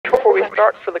before we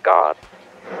start for the god.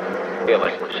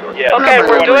 Yeah, okay,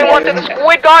 we're doing one to the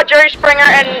Squid God, Jerry Springer,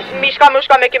 and Mishka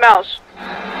Mushka Mickey Mouse.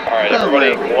 Alright,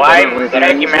 everybody. Why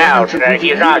Mickey Mouse?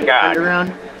 He's not God.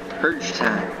 Around Purge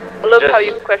time. I love how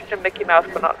you question Mickey Mouse,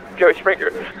 but not Jerry Springer.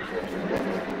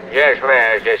 Yes,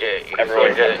 man. Everyone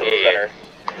to the center.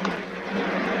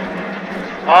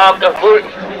 Oh, the food.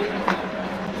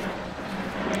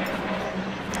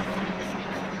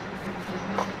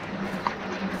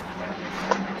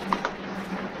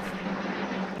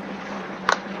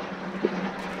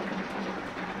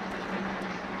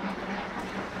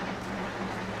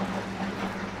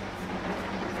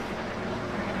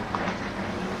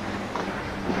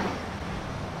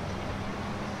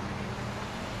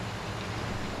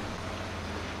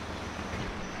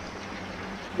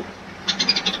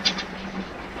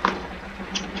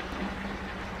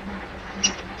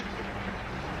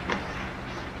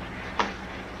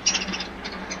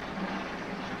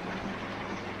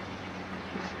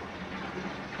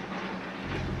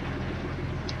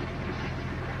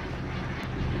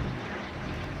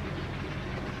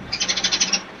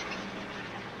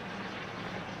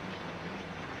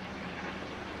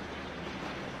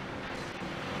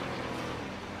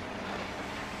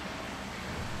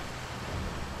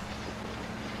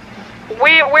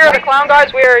 We are the clown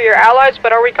guys, we are your allies,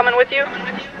 but are we coming with you?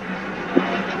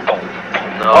 No.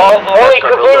 Only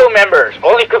Cthulhu members.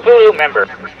 Only Cthulhu members.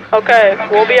 Okay,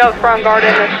 we'll be out front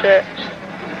guarding this shit.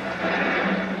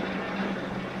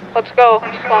 Let's go,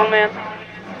 clown man.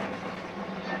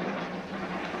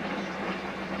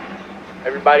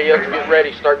 Everybody else get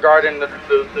ready. Start guarding the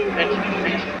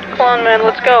Clown man,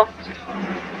 let's go.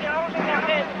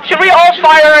 Should we all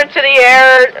fire into the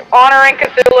air, honoring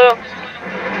Cthulhu?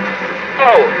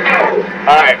 Oh.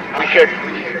 Alright, we should.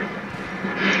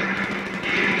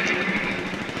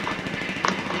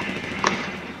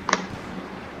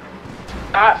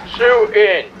 Not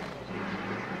shooting.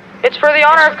 It's for the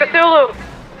honor of Cthulhu.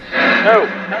 No.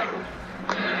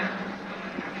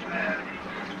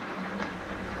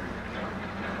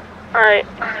 Alright.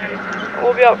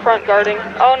 We'll be out front guarding.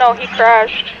 Oh no, he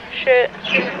crashed. Shit.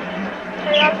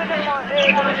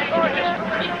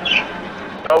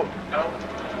 No.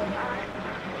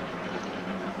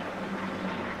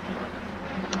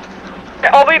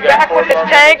 I'll be back with the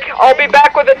tank. I'll be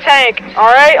back with the tank.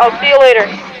 Alright, I'll see you later.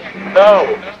 No.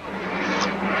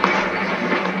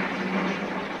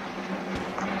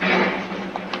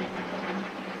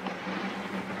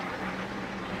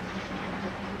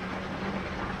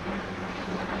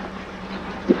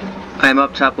 I'm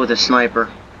up top with a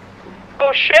sniper.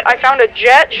 Oh shit, I found a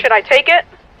jet. Should I take it?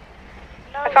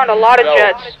 I found a lot of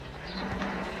jets.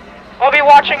 I'll be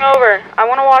watching over. I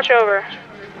want to watch over.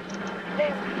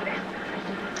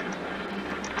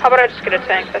 How about I just get a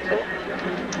tank? That's it.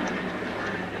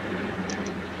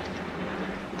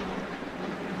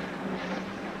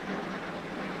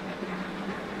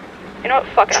 You know what?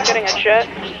 Fuck it. I'm getting a jet.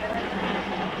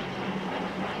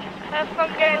 Have fun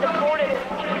getting deported.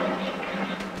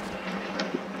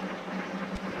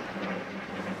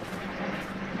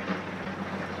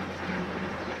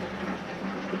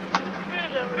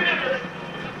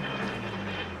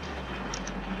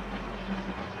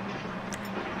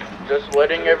 Just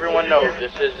letting everyone know,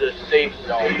 this is a safe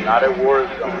zone, not a war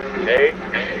zone, okay?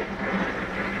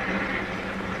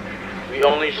 We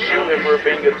only shoot if we're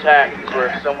being attacked or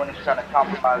if someone is trying to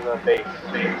compromise our base.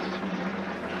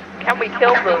 Can we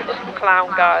kill those clown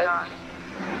guys?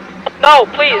 No,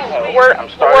 please. We're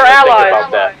allies.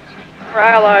 About that. We're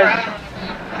allies.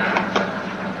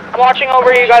 I'm watching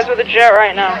over you guys with a jet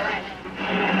right now.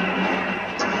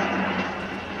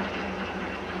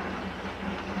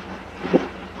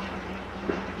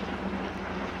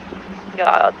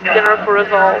 Yeah, dinner for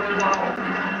us all.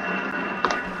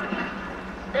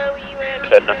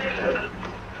 Do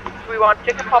we want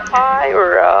chicken pot pie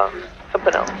or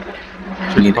something else?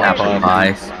 We need apple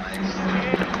pies.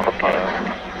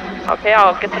 Okay,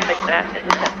 I'll get the Big Mac in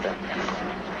the center.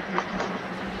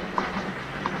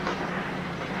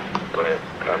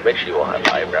 Make sure you will have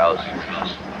eyebrows.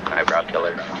 Eyebrow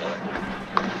killer.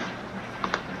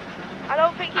 I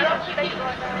don't think he's in space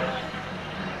right now.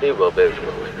 He will be.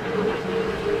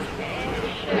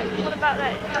 What about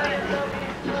that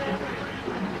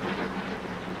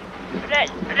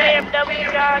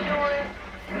BMW guy doing?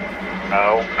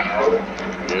 No.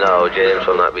 No, James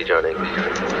will not be joining.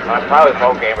 I'm probably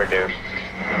full gamer dude.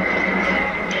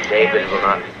 David will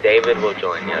not. David will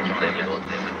join. Yes, David will.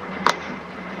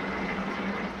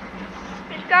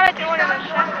 He's gotta join in a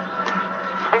second.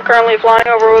 I'm currently flying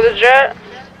over with a jet.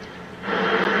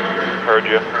 Heard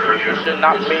you. You should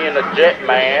not be in a jet,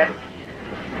 man.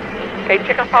 Okay,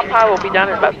 chicken pot pie will be done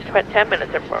in about 10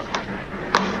 minutes, everyone.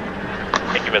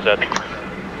 Thank you, Miss Ed.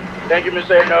 Thank you, Miss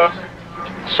Edna.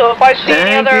 So if I see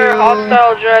any other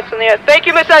hostile jets in the air, thank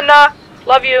you, Miss Edna.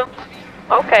 Love you.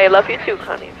 Okay, love you too,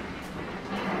 honey.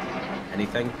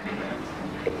 Anything?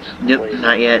 Nope,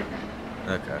 not yet.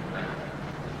 Okay.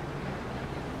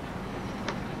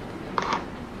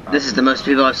 This is the most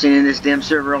people I've seen in this damn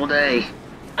server all day.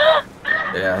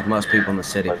 Yeah, most people in the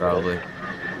city probably.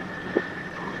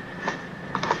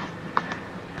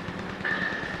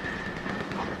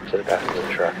 To the back of the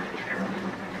truck.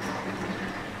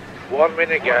 1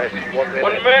 minute, guys. 1 minute.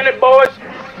 1 minute, boys.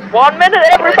 1 minute,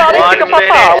 everybody. Chicken pot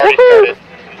pie. Woohoo!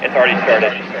 It's already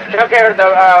started. Took care of the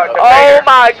Oh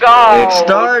my god. It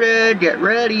started. Get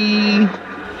ready.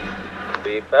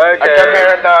 Be Purge.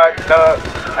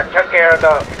 I took care of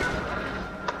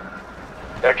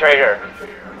the traitor.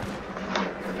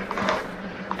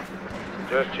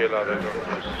 Just chill out,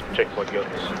 everyone. Just check my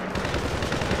guns.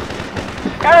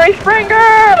 Harry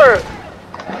Springer!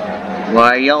 Why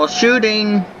are y'all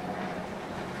shooting?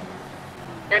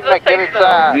 Get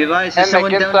inside. You guys see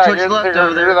someone down towards the left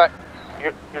over there.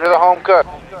 You're the home cook.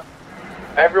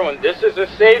 Everyone, this is a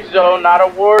safe zone, not a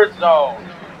war zone.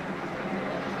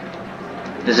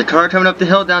 There's a car coming up the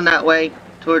hill down that way,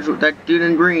 towards that dude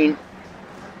in green.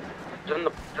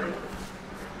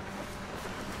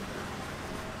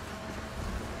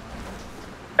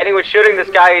 Anyone's shooting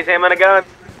this guy, he's aiming a gun.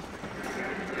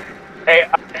 Hey,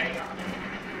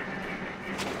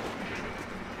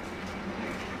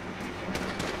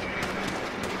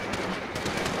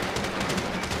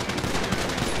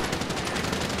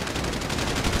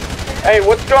 hey,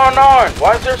 what's going on?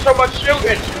 Why is there so much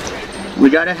shooting? We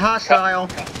got a hostile.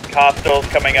 Hostiles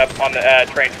coming up on the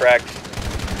train tracks.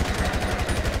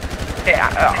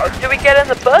 Yeah, do we get in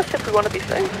the bus if we want to be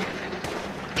safe?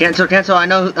 Cancel, cancel. I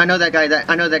know that guy.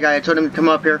 I know that guy. I told him to come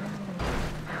up here.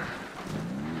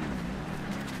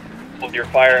 Hold your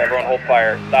fire, everyone hold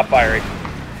fire. Stop firing.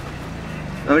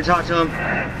 Let me talk to him.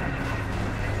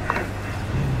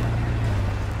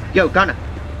 Yo, Ghana.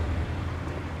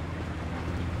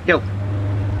 Yo.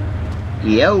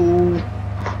 Yo.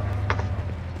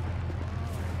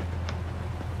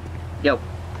 Yo.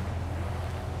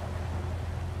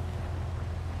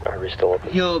 Are we still open?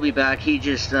 He'll be back. He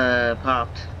just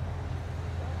popped.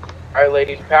 Alright,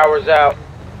 ladies, power's out. Do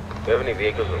we have any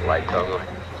vehicles with lights on them?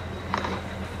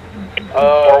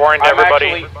 Forewarned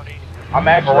everybody. I'm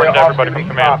actually Forewarned off everybody duty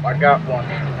from cop. command. I got one.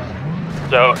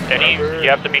 So, you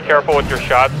have to be careful with your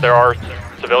shots. There are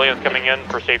civilians coming in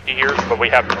for safety here, but we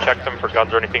have to check them for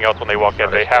guns or anything else when they walk in.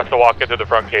 They have to walk in through the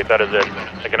front gate, that is it.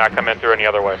 They cannot come in through any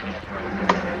other way.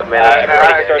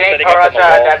 Everybody start setting up on the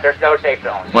wall. There's no safe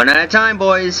zones. One at a time,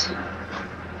 boys.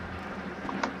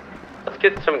 Let's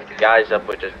get some guys up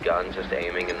with just guns, just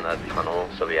aiming in the tunnel,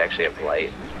 so we actually have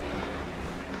light.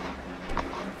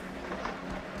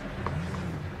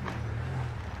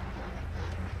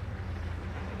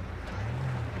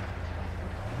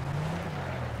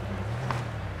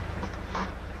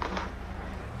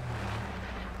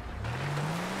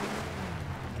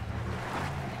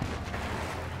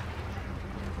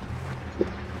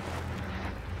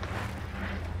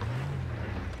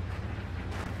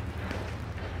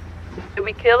 Did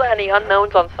we kill any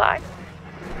unknowns on site?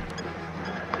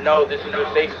 No, this is a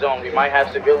safe zone. We might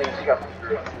have civilians coming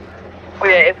through. Oh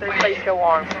yeah, if they place show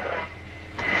arms.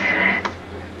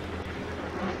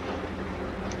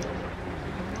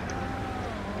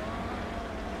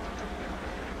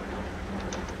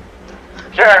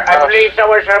 Sir, I believe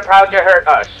someone's proud to hurt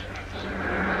us.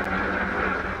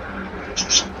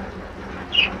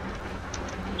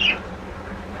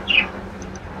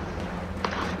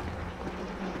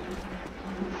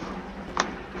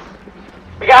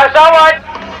 We got someone!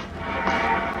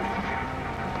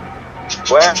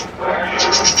 Where?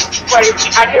 Wait,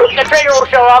 I knew the trainer will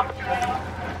show up.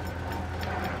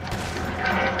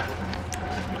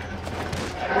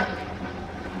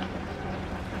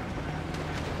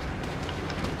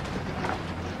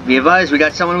 Be advised, we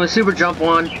got someone with super jump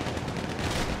on.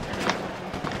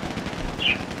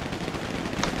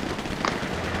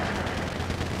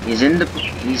 He's in the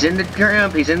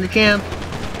camp. He's in the camp.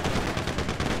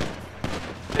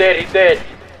 He did.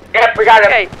 Yep, we got him.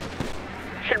 Okay.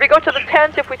 Should we go to the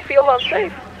tent if we feel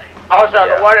unsafe? Also,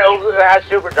 the one who has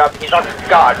super jump, he's on his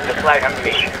guard. Just let him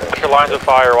be. Watch your lines of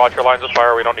fire, watch your lines of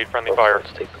fire. We don't need friendly fire.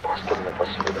 Let's take the bus,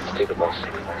 let's take the bus. I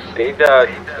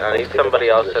need somebody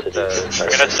else at the... I'm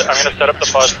gonna set up the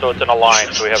bus so it's in a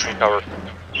line so we have some cover.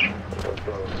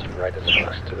 Right in the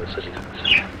bus to the city.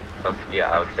 Yeah,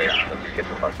 I would say let's get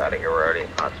the bus out of here. We're already in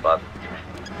hot spot.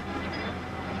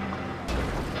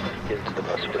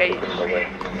 Okay.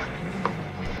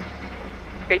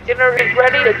 Okay, dinner is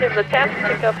ready. It's in the tent.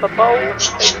 Pick up a bowl.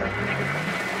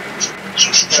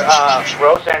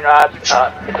 Roast and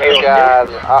potatoes. Hey guys,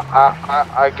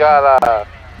 I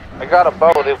got a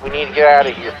boat if we need to get out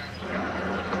of here.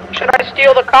 Should I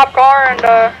steal the cop car and,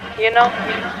 you know?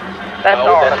 That's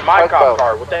Oh, all. that's my Tugboat. cop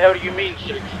car. What the hell do you mean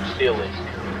should steal it?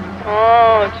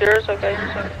 Oh, it's yours? Okay.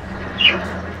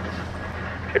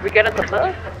 Should we get in the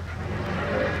bus?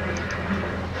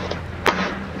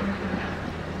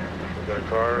 We got a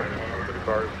car. The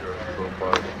car is yours. Go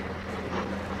fast.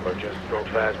 Or just go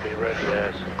fast. Be ready,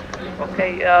 yes.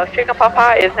 Okay, Chicken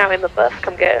Papa is now in the bus.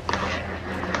 Come get it.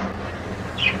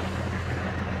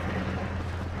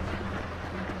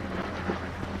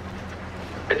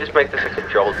 I just make this a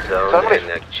controlled zone Somebody-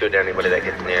 and shoot anybody that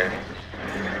gets near.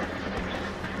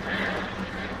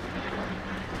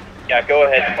 Yeah, go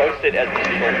ahead. Post it as a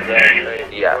controlled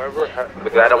zone. Yeah,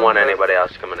 because I don't want anybody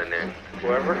else coming in there.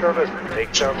 Whoever got a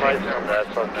takedown right now,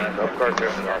 that's on that upguard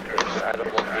driven officer. I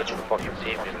don't want you to fucking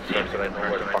see me and stuff that I know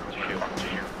where the fuck to shoot.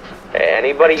 Hey,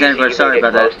 anybody you see Jennifer, who sorry get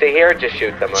about that. close to here, just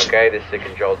shoot them, okay? This is a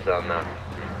controlled zone now.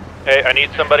 Hey, I need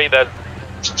somebody that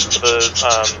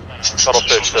the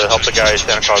cuttlefish to help the guy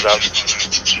Santa Claus out.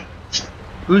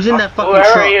 Who's in that fucking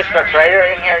Whoever truck? is the trader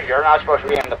in here, you're not supposed to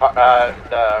be in the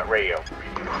radio.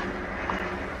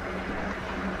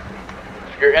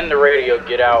 If you're in the radio,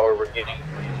 get out, or we're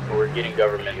getting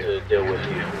government to deal with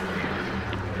you.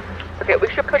 Okay, we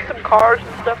should put some cars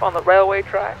and stuff on the railway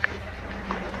track.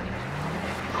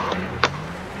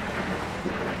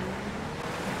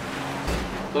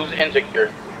 Who's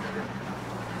insecure?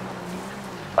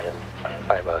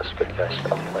 I'm a spit guy,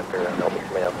 so I'm limper and help me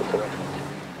out with it.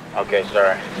 Okay,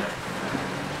 sorry.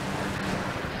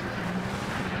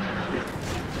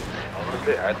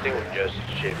 Honestly, I think we just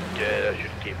should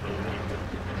keep moving.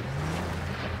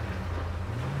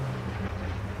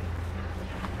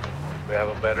 We have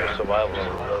a better survival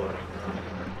load.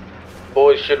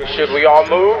 Boys, should we all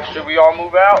move? Should we all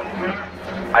move out?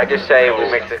 I just say we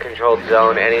make the controlled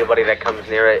zone. Anybody that comes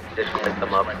near it, just light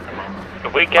them up.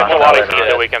 If we catch a lot of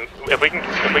heat, we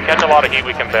catch a lot of heat,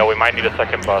 we can bail. We might need a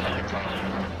second bus.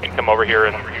 You can come over here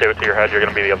and stay with your head. You're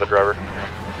gonna be the other driver.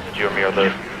 You and me are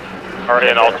the.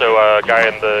 And also a guy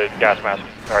in the gas mask.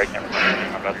 Sorry, I can't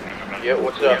remember. Yeah,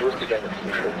 what's up?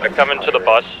 I come into the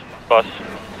bus.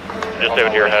 Just stay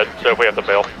with your head. So if we have to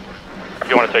bail, if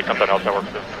you want to take something else, that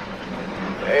works too.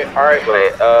 Hey, alright.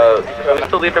 Wait, who's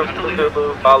the leader of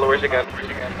the followers again?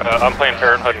 I'm playing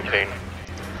Parenthood and Kane.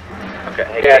 Okay.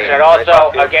 Hey, Yes, Kane, and can I talk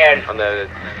also, to you again, on the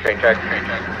train track.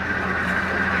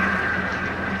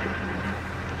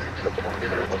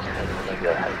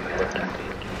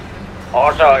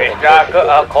 also, it's not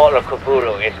called a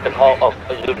Cthulhu, it's the call of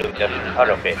Zulu, just out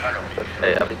of it.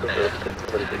 Hey,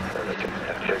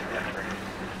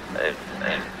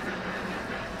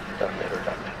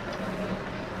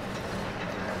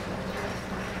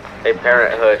 Hey,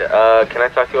 Parenthood, can I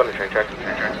talk to you on the train track?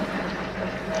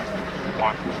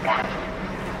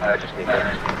 I just need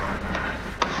that.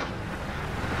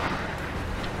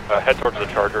 Head towards the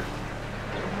charger.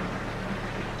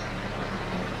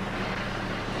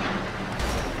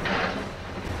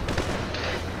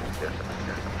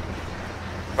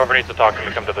 Whoever needs to talk to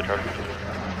me, come to the charger.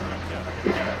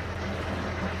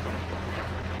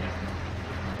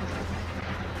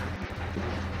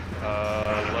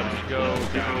 Let's go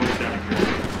down.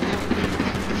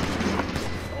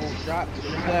 Oh, shot.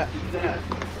 Who's that?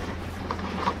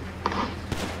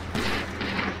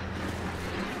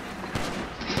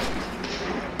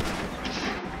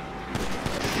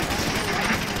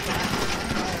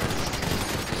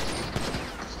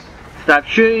 Stop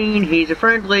shooting, he's a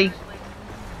friendly.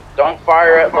 Don't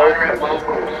fire at locals.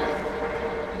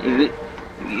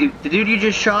 The dude you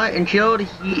just shot and killed,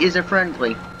 he is a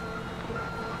friendly.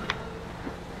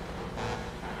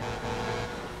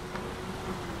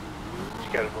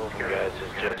 Just gotta move, you guys.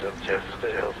 It's just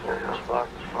stay helpful. Spot.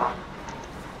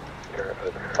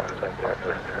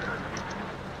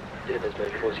 Did as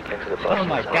many as you can to the bus. Oh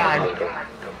my god.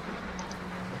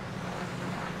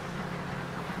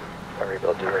 Hurry,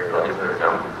 they'll do it.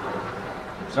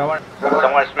 Someone.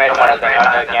 Someone smashed one of them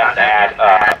against the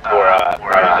ad for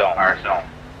our zone.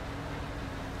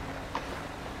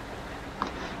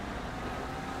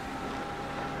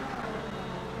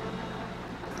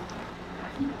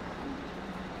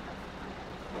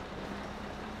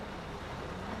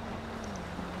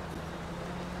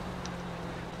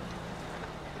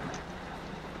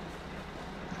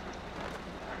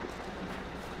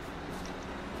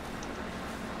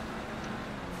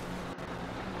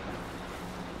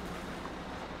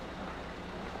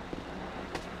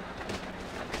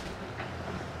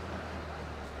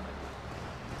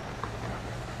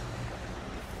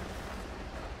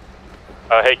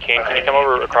 Hey, Kane, can you come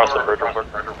over across the bridge real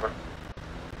quick?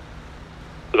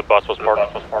 The bus was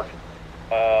parked.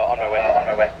 On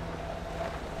my way.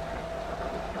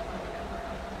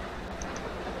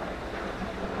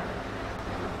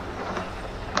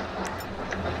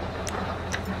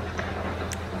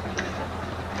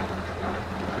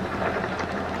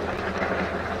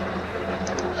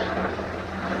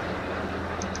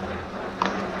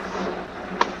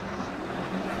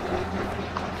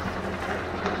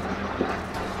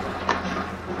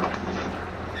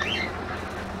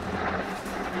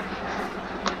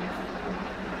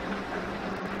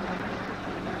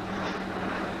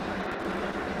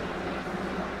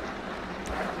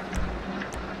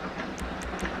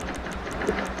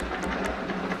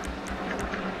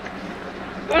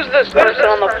 Who's this person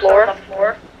on the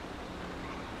floor?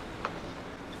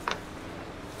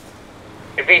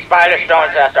 If he's by the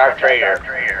stones, that's our trader.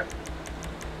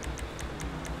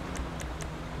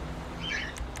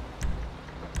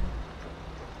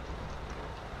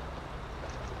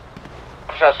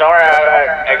 So sorry,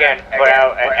 again, put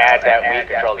out an ad that we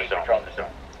control the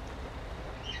zone.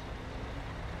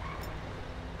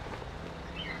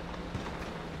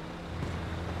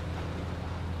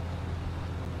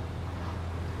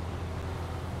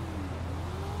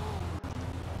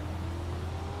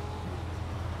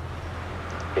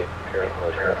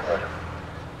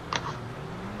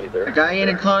 The guy in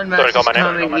a clone mask is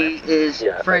coming. He is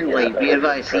friendly. Be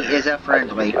advised, he is a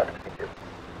friendly. Do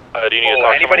you need to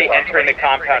talk Anybody to entering the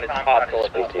compound is hostile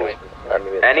at this point.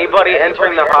 Anybody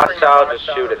entering the hostile, just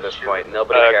shoot at this point.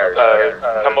 Nobody cares.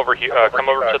 come over here. Come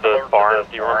over to the barn.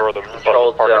 Do you remember where the bus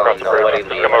Controlled was parked across zone. the bridge? Nobody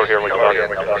Just leaves. come over here when you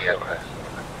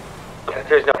talk.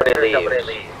 There's nobody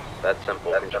leaves. That's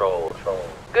simple. Control.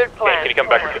 Good Kane, plan. can you come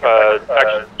back?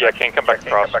 Actually, yeah, Kane, come back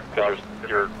across because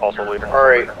you're also leaving.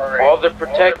 Alright, all the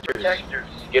protectors,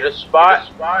 get a spot,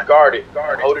 guard it,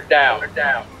 hold it down.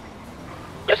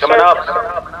 Yes, Coming sir.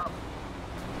 up.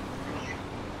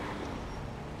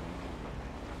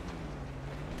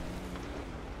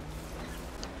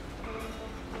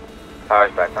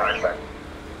 Power's back.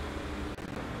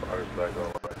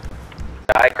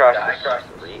 Guy across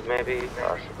the street, maybe?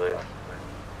 Possibly.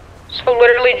 So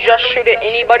literally just shoot at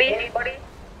anybody?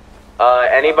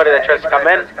 Anybody that tries to come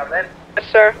in?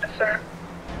 Yes, sir.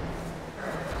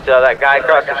 So that guy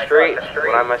across the street,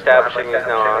 what I'm establishing is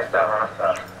no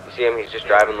hostile. You see him, he's just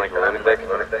driving like a lunatic?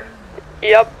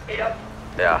 Yep.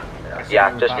 Yeah.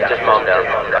 Yeah, just mow him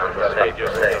down.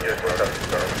 Just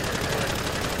safe.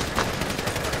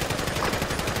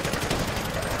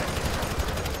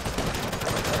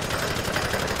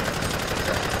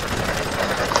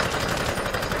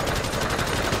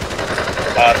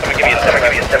 Someone give me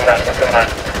a step down.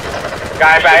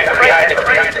 Guy back behind it.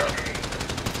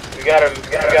 We got a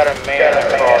man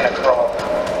across.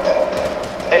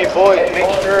 Hey boys, make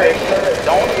sure,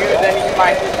 don't use any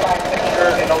snipers. Make sure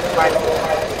there's no snipers.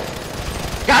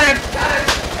 Got him!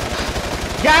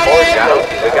 Boys,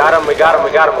 we got him.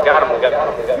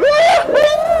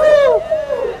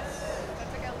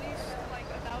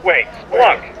 Wait,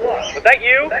 Splunk, was that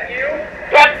you?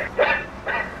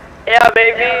 Yeah,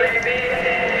 baby.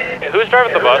 Hey, who's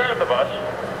driving the bus?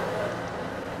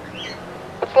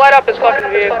 Let's light up his fucking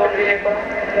vehicle.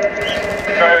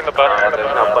 Who's driving the bus?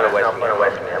 There's no point of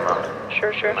wasting ammo.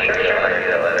 Sure.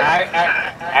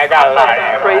 I got a lot.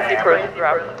 Crazy person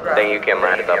driving. I think you can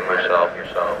write it up yourself.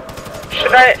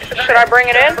 Should I bring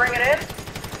it in?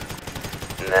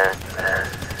 Nah.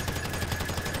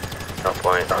 No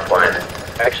point.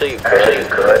 Actually, you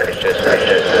could. It's just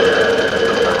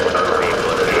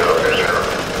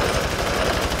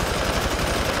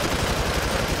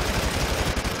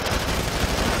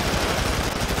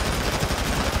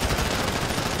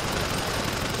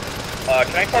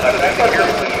Can I talk to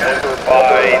the here over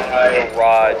by the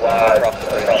garage across the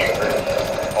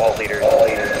street? All leaders.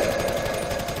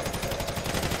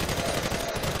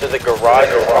 To the garage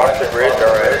across the bridge,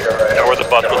 alright. Yeah, where the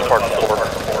bus was parked before.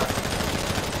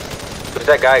 who's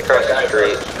that guy across the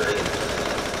street?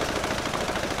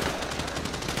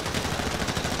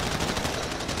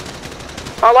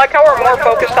 I like how we're more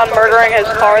focused on murdering his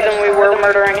car than we were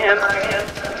murdering him.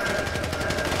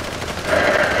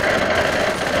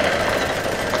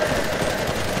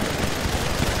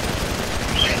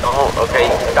 Oh, okay,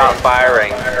 stop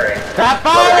firing. Stop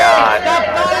Oh firing! God. Stop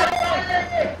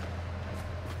firing!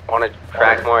 Want to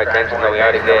attract more attention than we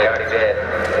already did.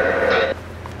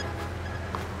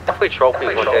 Definitely troll people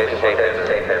in days and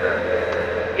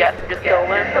Yes, just kill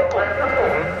them.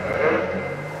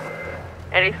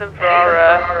 Anything for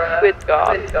our squid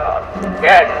god.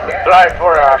 Yeah, blood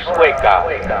for our squid god.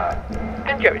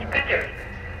 Good job.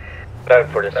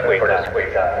 For this week.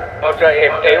 Okay,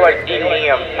 if anyone needs me,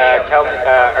 tell me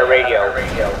a radio.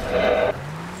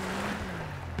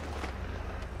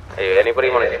 Hey, anybody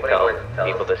want to tell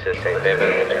people this is St.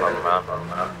 David from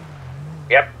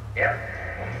Yep. Yeah,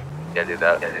 do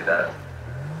that.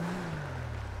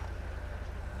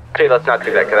 Actually, let's not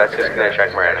do that, because that's just going to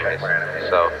attract more enemies.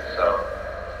 So.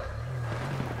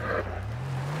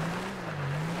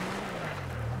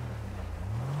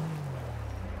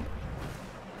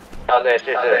 Oh, this is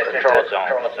a control zone.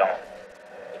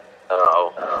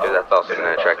 Oh, dude, that's also going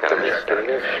to attract enemies.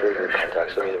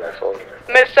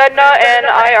 Miss Sedna and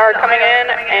I are coming in,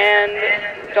 and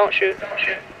don't shoot.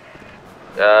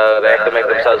 They have to make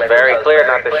themselves very clear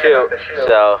not to shoot,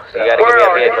 so you gotta give me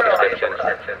a vehicle description.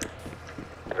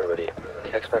 Everybody,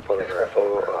 text my phone number,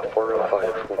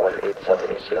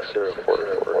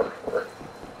 405-187-6044.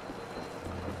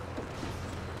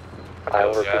 I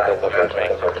will repeat that number,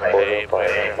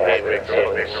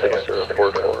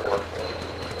 405-187-6044.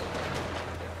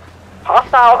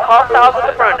 Hostiles at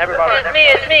the front, everybody.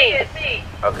 It's me.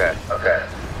 Okay.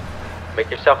 Make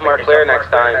yourself more clear next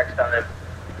time.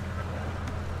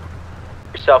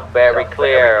 Yourself very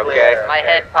clear, okay? My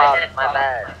head popped, my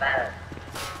bad.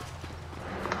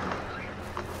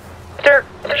 Sir,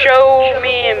 show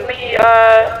me and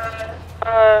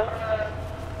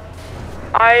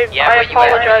I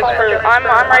apologize for. I'm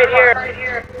right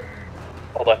here.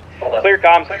 Hold on. Clear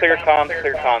comms. If you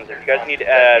guys need to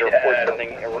report something,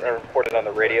 report it on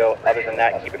the radio. Other than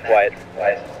that, keep it quiet.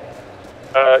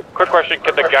 Quick question,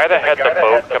 could the guy that had the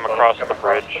boat come across the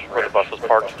bridge where the bus was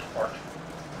parked?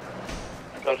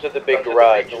 Comes to the big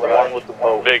garage, the one with the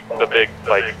boat. The big,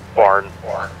 like, barn.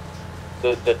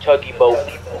 The tuggy boat.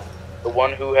 The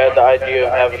one who had the idea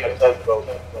of having a tugboat.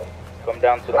 Come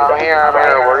down to the I'm here,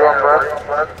 we're going first.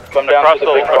 Come down Across to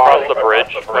the big across the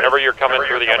bridge, whenever you're coming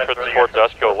through the entrance towards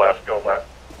us, go left.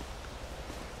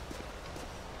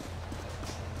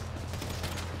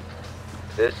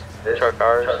 This truck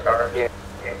ours? Yeah.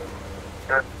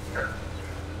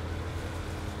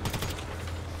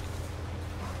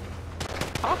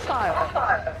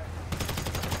 Hostile.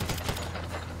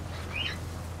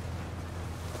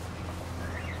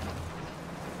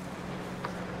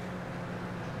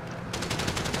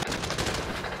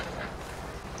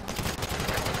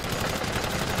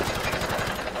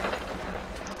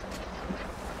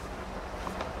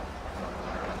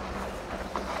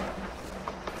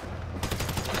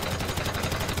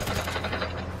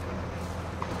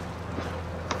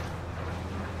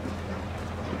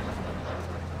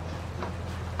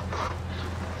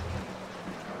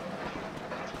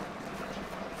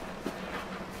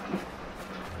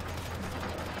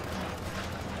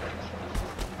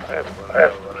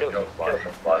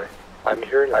 I'm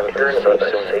hearing about a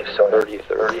safe zone 30,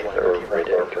 right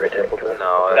in.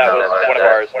 No, That was one of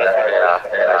ours. Yeah, I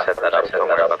set that up. Don't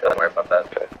worry about that.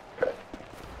 Okay.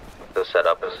 The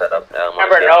setup.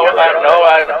 Remember, no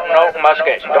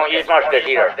muskets. Don't use muskets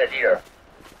either.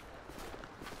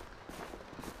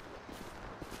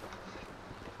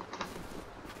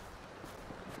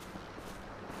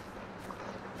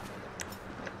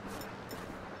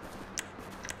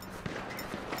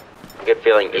 Good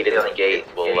feeling Eden's Gate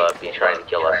will be trying to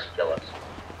kill us.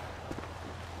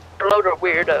 Load of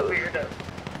weirdos.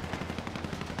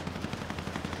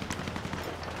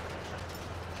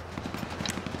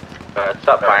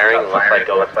 Stop firing. Let's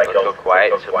go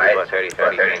quiet. So people at 30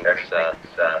 think it's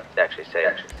actually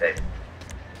safe.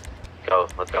 Go.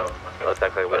 Let's go. Let's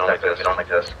act like we don't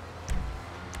exist.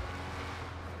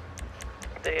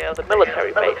 The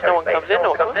military base. No one comes in. No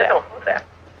one comes out. Okay.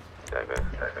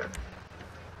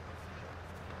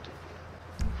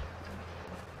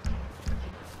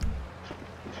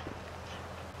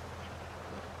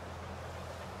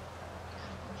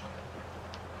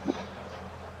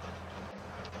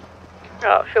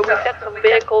 Oh, should we set some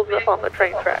vehicles up on the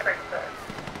train track?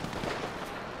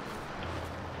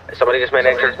 Somebody just made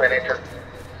entry.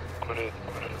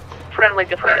 Friendly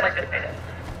just made it.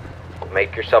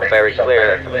 Make yourself very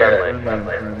clear. That's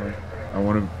friendly. I'm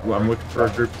looking for a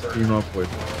group to team up with.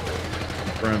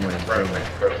 Friendly.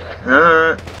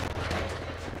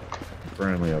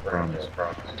 Friendly, I promise.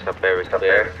 Yourself very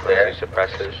clear. Clear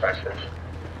suppressors.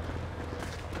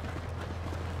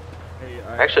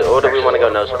 Actually, or do we want to go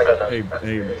nose? Hey,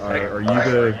 are you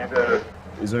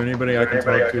is there anybody I can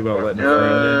talk to about letting a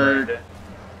friend in?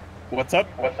 What's up?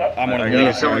 I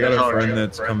got a friend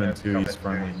that's coming too. He's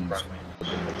friendly.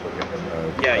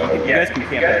 Yeah, you guys can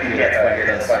camp out here.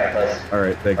 That's fine with us. All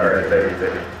right, thank you.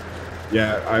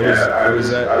 Yeah, I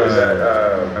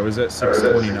was at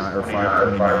 629 or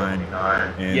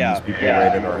 529, and these people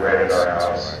raided our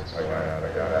house, so I got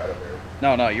out of there.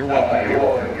 No, you're welcome.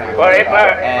 But if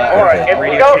alright, if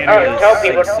we go, tell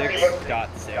people.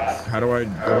 6.6. How do I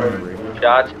go on the radio?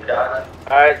 Shots.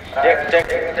 Dick.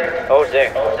 Oh,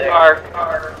 Dick. Car.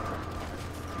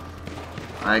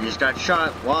 I just got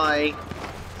shot. Why?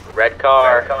 Red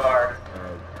car.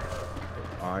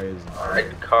 Eyes.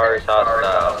 Red car is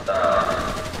hostile.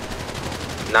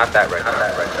 Not that red car.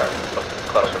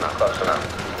 Close enough.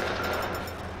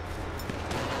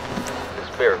 The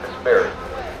spirit.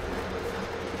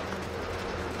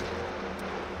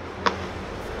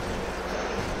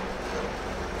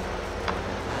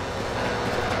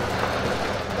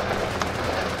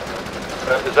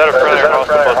 Is that a friendly or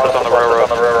hostile bus that's on the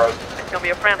railroad? It's gonna be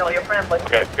a friendly.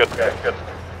 Okay, good.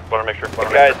 Want to make sure.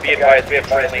 Guys, be advised, we have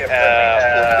friendly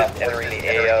entering the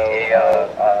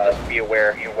AO. Just be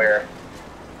aware.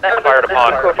 Fired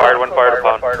upon. Fired when fired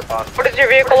upon. What does your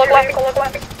vehicle look like?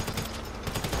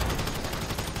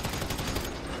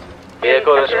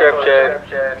 Vehicle description.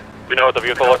 Do you know what the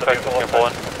vehicle looks like? Can pull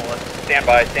in? Stand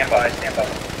by.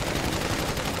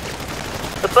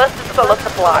 The bus is full of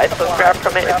supplies, so grab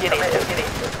from it if you need to.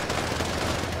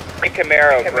 Gray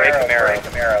Camaro.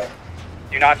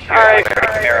 Do not shoot. Alright. Gray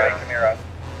Camaro.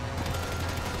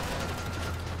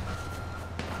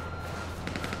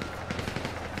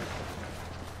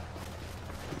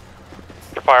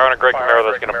 Fire on a gray Camaro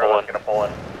that's gonna pull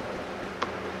in.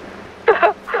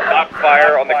 Not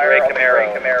fire on the Gray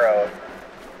Camaro.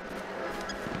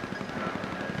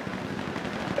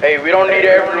 Hey, we don't need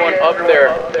everyone up there.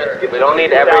 We don't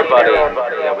need everybody.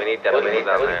 Yeah, we need them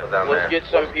down there. Let's get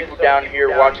some people down here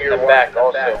watching the back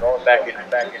also. Back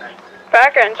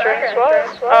Back entrance,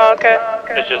 what? Oh, okay.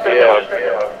 It's just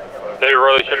there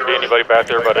really shouldn't be anybody back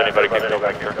there, but anybody can go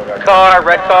back there. Car,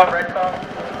 red car.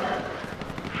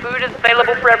 Food is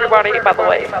available for everybody, by the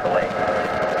way.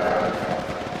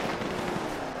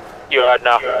 You had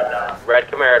now. Red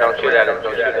Camaro, don't shoot at it.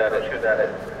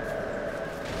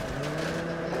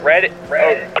 Red.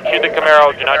 Don't shoot the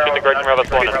Camaro. Do not shoot the gray Camaro that's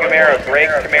pulling in. Gray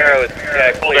Camaro is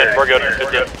Pulled clear. in. We're good.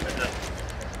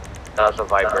 That was a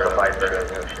Viper.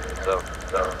 So.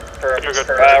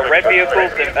 Red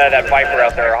vehicles and that Viper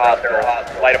out there are hostile.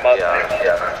 Light them up. Yeah.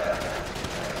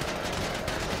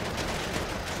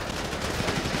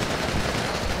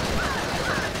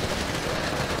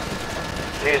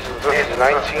 Jesus, this is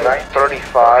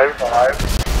 1935.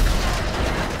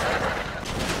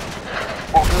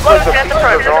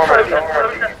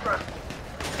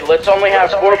 Let's only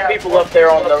have 4 people up there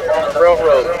on the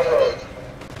railroad.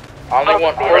 I only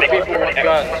want 4 people with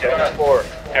guns. 4.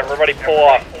 Everybody pull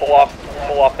off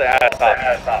the ass top.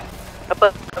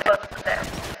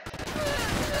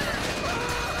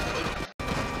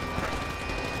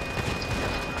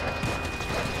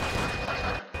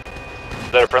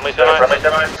 Is that a friendly semi?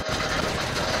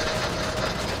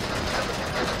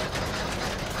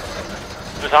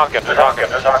 Who's honking?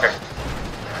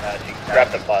 Grab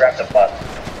the bus.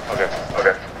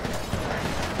 Okay.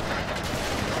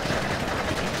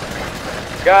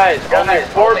 Guys, only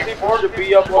 4 people should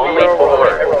be up on the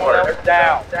railroad. Everyone else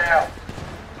down.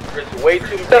 There's way too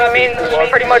many. So that means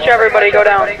pretty much everybody go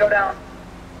down.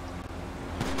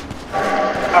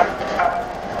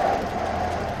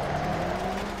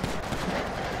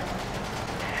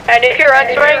 And if you're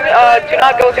entering, do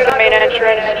not go through the main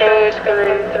entrance, go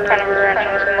through the kind of rear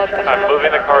entrance and let them know. I'm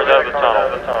moving the cars out of the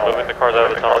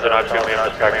tunnel. Do not shoot me in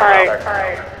the sky.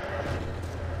 Alright.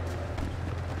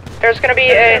 There's gonna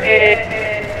be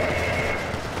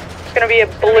a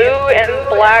blue and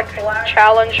black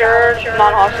Challenger,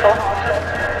 non-hostile.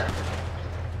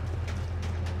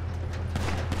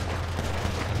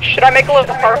 Should I make a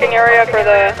little parking area for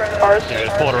the cars? Yeah,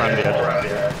 just pull it around the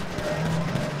edge.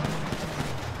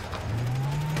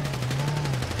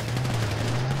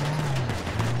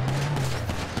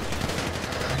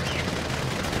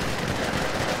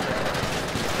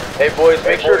 Hey boys,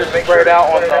 make sure to spread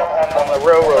out on the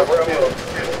railroad too.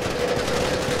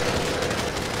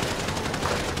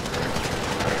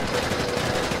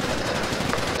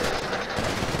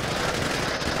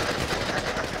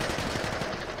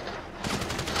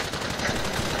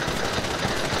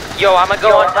 Yo, I'm gonna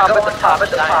go on top of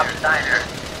the diner.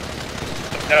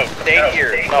 No, stay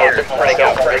here. No, spread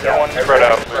out. Spread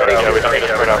out. Yeah, we don't need to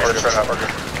spread out.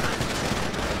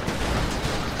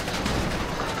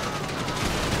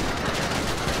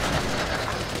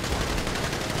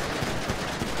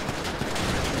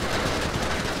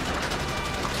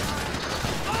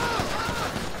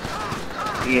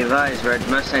 Be advised, Red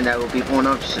Mustang that will be pulling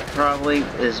up probably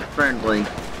is friendly.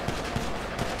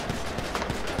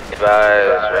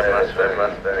 advised, red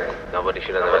Mustang. Nobody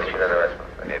should have the rest.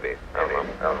 Maybe. I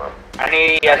don't know. I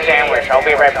need a sandwich. I'll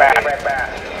be right back.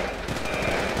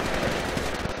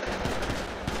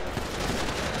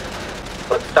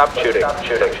 Let's stop shooting.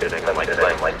 Shooting. I'm like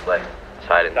play.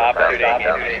 Hiding. Stop shooting.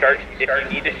 If you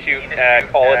need to shoot,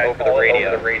 call it over the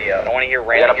radio. I don't want to hear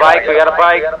random. We got a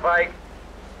bike.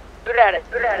 Good at it.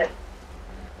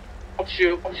 Don't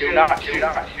shoot. Do not shoot.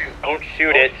 Don't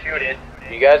shoot it.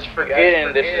 You guys are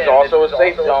forgetting this is also a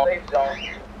safe zone.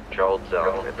 Controlled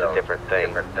zone. It's a different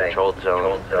thing. Controlled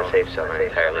zone and a safe zone are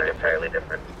entirely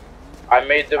different. I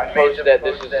made the post that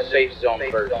this is a safe zone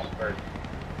first.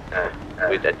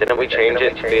 Didn't we change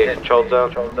it to be a controlled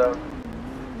zone?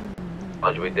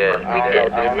 Oh, we did.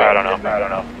 I don't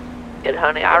know. Good,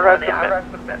 honey. I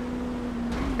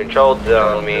recommend. Controlled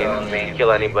zone means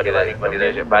kill anybody that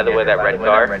enters it. By the way, that red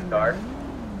car.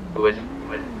 Who is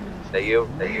that? You?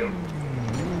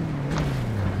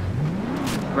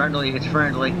 Friendly, it's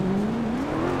friendly.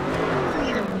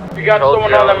 You got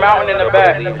someone on the mountain in the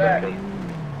back.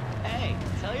 Hey,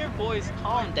 tell your boys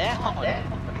calm down.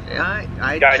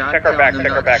 I Guys, check her back. We need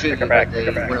back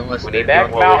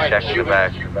mountain. check in the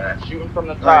back. Shooting from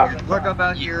the top. Look up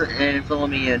out here and follow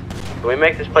me in. Can we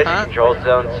make this place a controlled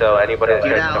zone so anybody that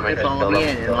Get tries to out come in and can follow kill me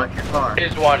in them? and lock your car.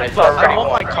 Here's one. It's I already want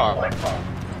one. my car.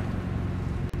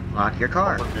 Lock your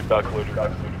car. I'm gonna go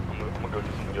do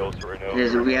something else right now.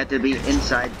 Because we have to be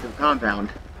inside the compound.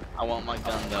 I want my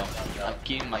gun though. I'm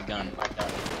keeping my gun.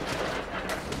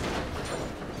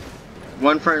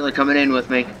 One friendly coming in with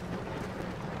me.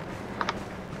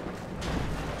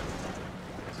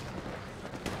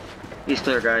 He's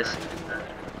clear, guys.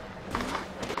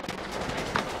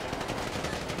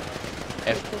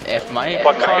 If my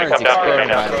car is exploding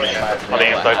right On the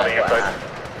inside.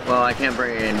 Well, I can't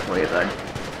bring it in for you, bud.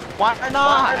 why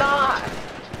not?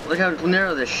 Look how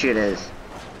narrow this shit is.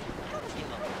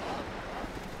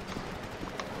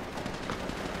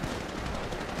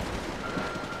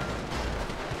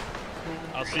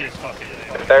 I'll see his fucking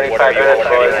 35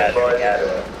 minutes, boys.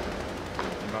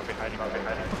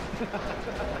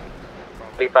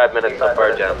 35 minutes so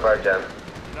far, Jen.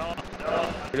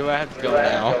 Where do I have to go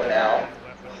now?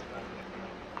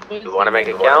 You want to make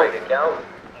it count?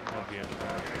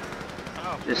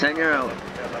 Just hang out.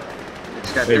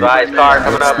 It's got Hey, Device car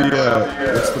coming up.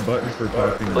 What's the button for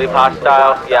talking? Believe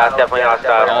hostile? Yeah, definitely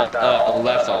hostile.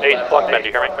 Left off. Hey, plug Ben, do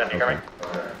you hear me?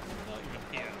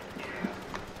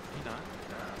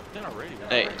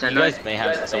 Hey, you guys may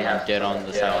have someone get on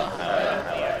the side of the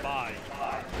highway.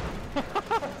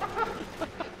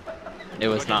 It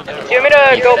was not. Do you want me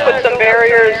to go put some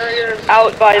barriers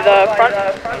out by the front?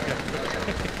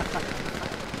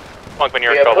 Plunkman,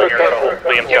 you're in trouble. Do you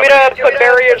want me to put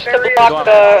barriers to block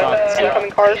the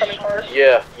incoming cars?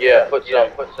 Yeah, put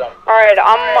some. Alright,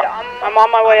 I'm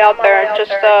on my way out there. Just,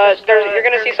 you're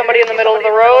gonna see somebody in the middle of the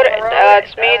road.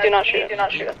 It's me, do not shoot.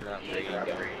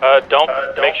 Don't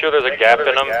make sure there's a gap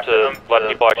in them to let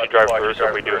people actually drive through, so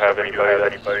if we do have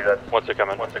anybody that wants to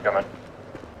come in.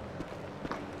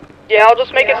 Yeah, I'll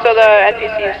just make it so the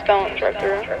NPCs don't drive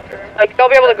through. Like, they'll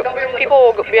be able to go,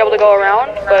 people will be able to go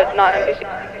around, but not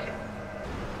NPCs.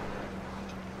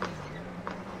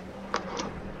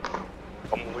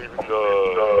 I'm leaving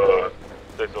the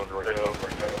safe zone right now.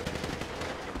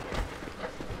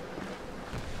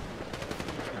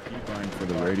 Keybind for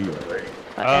the radio.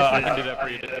 I can do that for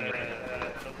you. Just give me a second.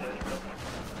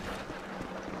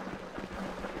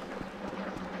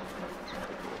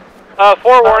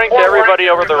 Forewarning to everybody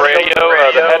over the radio, the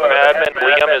head admin,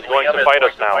 Liam, is going to fight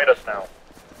us now.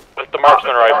 With the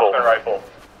marksman rifle.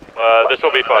 This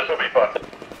will be fun.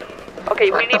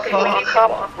 Okay, we need people on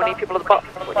top. We need people at the bottom.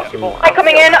 Bike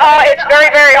coming in, it's very,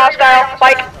 very hostile.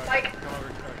 Bike.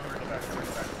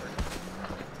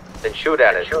 Then shoot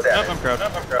at it. You're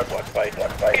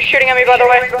shooting at me, by the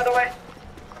way.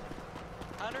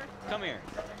 Hunter, come here.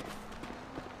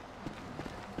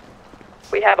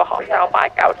 We have a hostile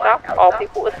bike out south. All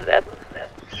people listed as.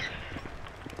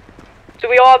 Do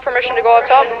we all have permission to go up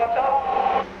top?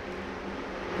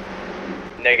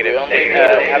 Negative. Have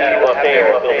people up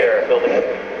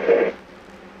there.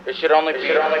 There should only be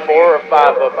 4 or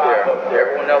 5 up there.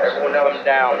 Everyone else come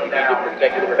down. You need to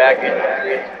protect the back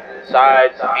end,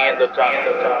 sides, and the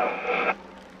top.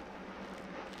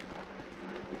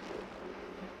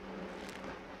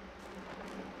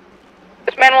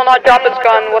 This man will not drop his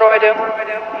gun. What do I do?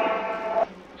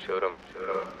 Shoot him.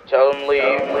 Tell him leave.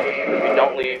 If you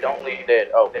don't leave,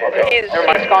 dead. Oh, okay. He's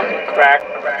gone. Crack.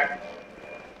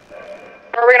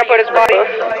 Where are we gonna put his body?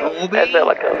 Colby,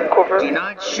 like a cover? do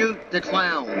not shoot the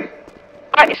clown.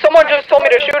 Someone just told me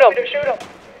to shoot him.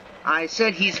 I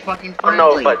said he's fucking Oh,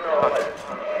 no, friendly. but...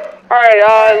 Alright,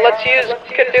 let's use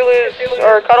Cthulhu's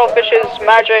or Cuttlefish's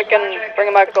magic and bring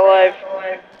him back to life.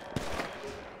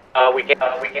 We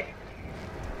can't.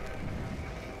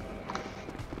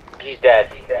 He's dead.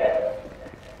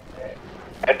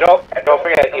 And don't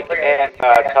forget, he can't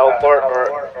teleport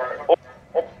or.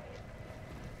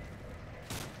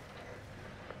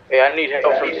 Yeah, I need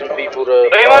help from some people to.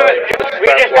 We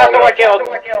just got someone killed.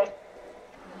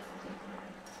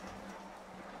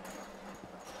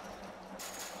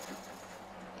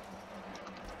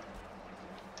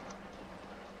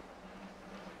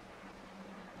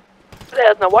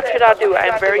 Now, what should I do? I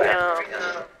am very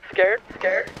scared.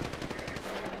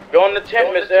 Go in the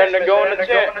tent, Miss Edna. Go in the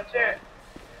tent.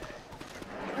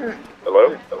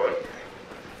 Hello?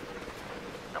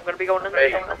 I'm gonna be going in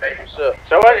Hey, there.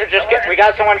 someone we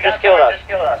got someone just killed us.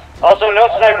 Also, no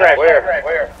sniper action.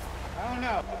 Where? I don't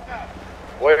know.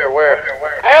 Where?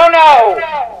 I don't know!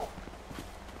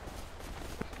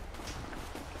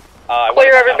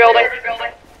 Clear every building.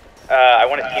 I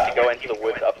want his team to go into the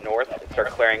woods up north and start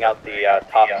clearing out the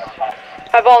tops.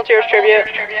 Have volunteers tribute.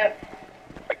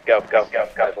 Go.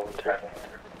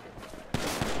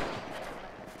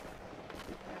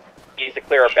 He needs to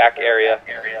clear our back area.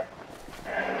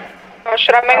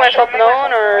 Should I make myself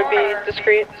known or be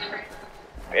discreet?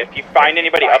 If you find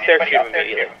anybody up there, shoot him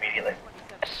immediately.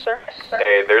 Yes, sir.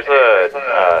 Hey, there's a,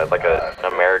 like an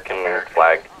American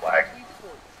flag.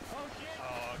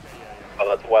 Oh,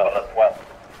 that's well.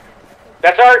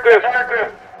 That's our group.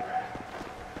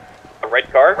 A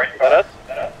red car? Is that us?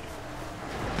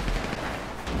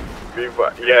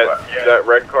 Yeah, that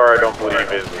red car I don't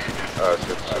believe is us.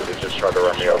 It just tried to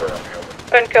run me over.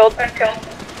 Been killed.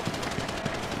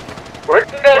 Where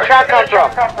did the truck come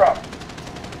from?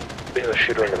 We have a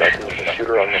shooter on the mountain.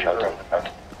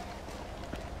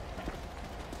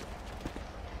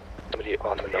 Somebody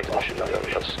on the mountain shooting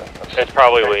at us. It's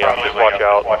probably Liam, just watch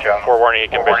out. Forewarning, he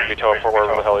can basically teleport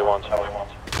wherever the hell he wants.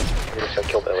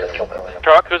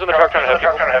 Truck? Who's in the truck trying to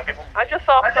hit people? I just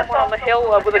saw someone on the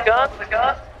hill with a gun.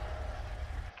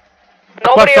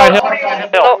 Nobody else.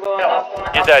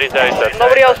 He's dead.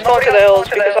 Nobody else going to the hills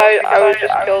because I was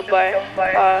just killed by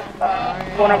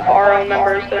one of our own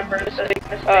members that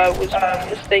was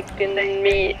mistaken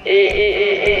me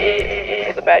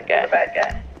for the bad guy.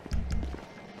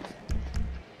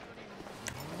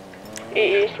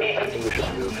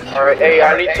 Alright, hey,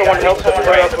 I need someone to help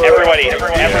everybody,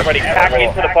 pack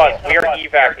into the bus. We are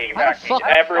evacuating.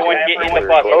 Everyone get in the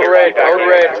bus. Code red.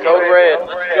 Let's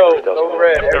go. Code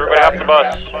red. Everybody off the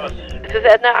bus. This is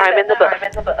Edna, I'm in the bus.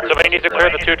 Somebody needs to clear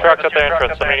the 2 trucks at the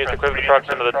entrance. Somebody needs to clear the trucks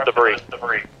into the debris.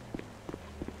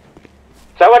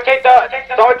 Someone take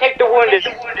the wounded.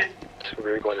 So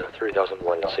we're going to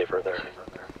 3001 safer there.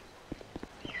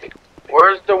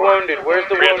 Where's the wounded? We're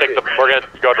gonna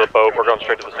go to the boat. We're going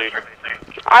straight to the sea.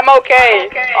 I'm okay.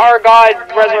 Our God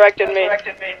resurrected me.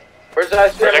 Where's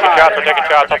that? We're taking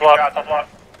shots. Up left.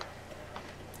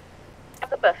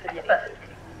 The bus is in.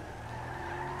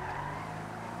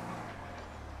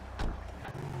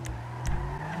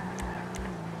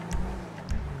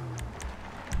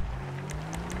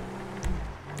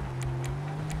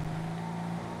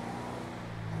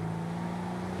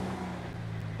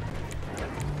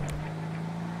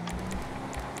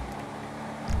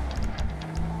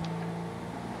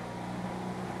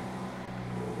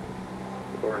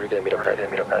 Where are we gonna meet up at?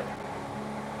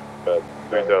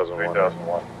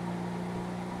 3001.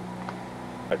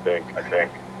 I think.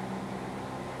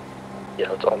 Yeah,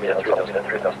 let's all meet at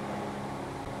 3000.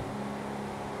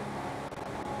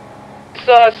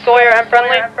 Sawyer and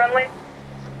friendly.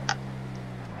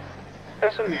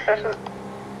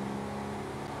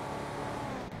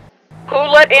 Who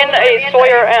let in a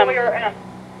Sawyer M?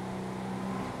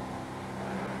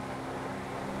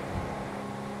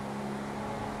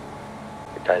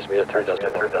 Guys, meet at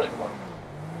 3000.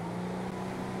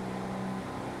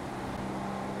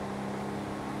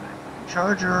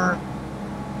 Charger.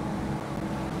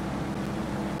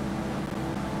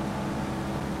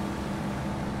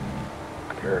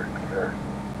 Here.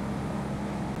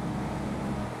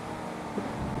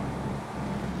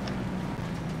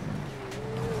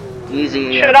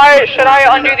 Easy. Should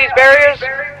I undo these barriers?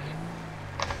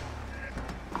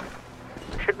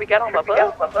 Should we get on the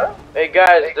bus? Hey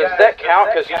guys, does that count?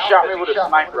 Because he shot me with a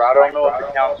sniper. I don't know if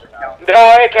it counts or not.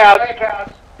 No, it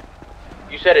counts.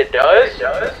 You said it does?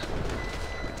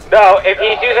 No, if he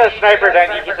uses a sniper,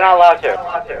 then he's not allowed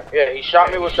to. Yeah, he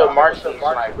shot me with a marksman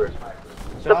sniper.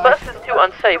 The bus is too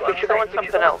unsafe. We should go in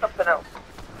something else.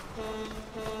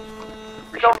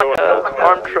 We go in an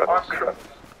armed truck.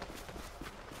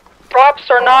 Props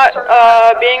are not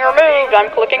being removed. I'm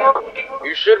clicking.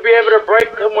 You should be able to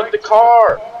break them with the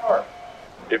car.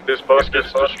 If this bus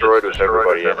gets destroyed with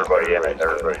everybody in it,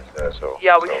 so.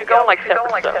 Yeah, we should go on like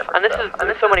separate stuff. And this is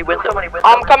there's so many windows.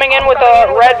 I'm coming in with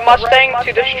a red Mustang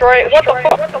to destroy. What the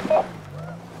fuck?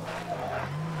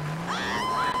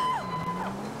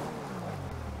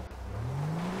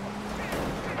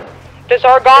 Does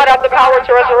our God have the power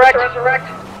to resurrect? Does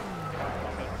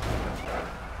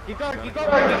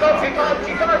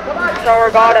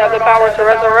our God have the power to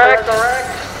resurrect?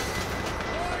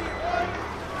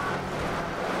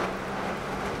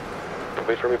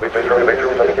 Wait for me, let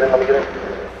me get in.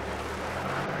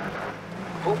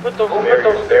 Who put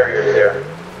those barriers there?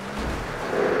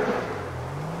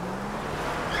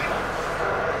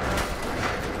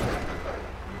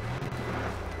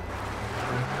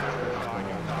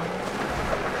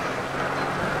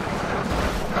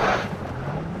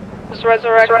 Was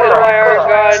resurrected by our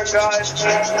God.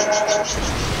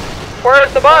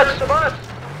 Where's the bus?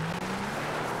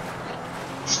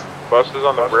 Bus is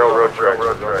on the railroad track.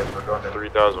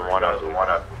 3001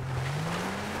 out.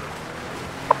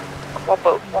 What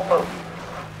boat?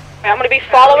 I'm gonna be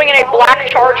following in a black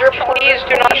Charger. Please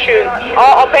do not shoot.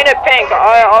 I'll paint it pink.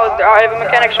 I have a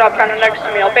mechanic shop kind of next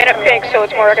to me. I'll paint it pink so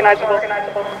it's more recognizable.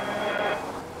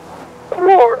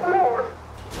 Lord.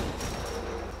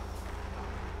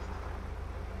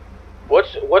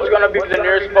 What's gonna be the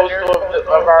nearest postal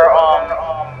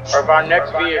of our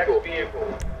next vehicle?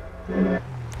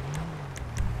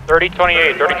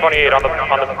 3028 on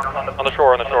the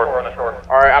shore.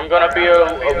 Alright, I'm gonna be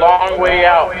a long way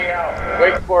out.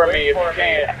 Wait for me if you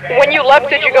can. When you left,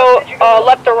 did you go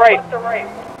left or right?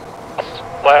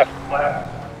 Left.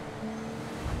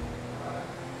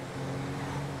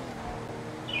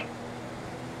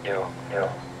 Yo.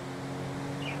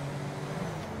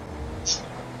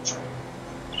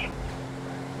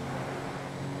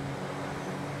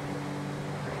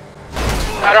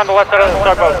 Right on the left side of the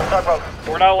tugboat.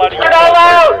 We're not allowed to You're not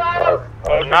allowed!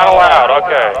 Oh, not allowed,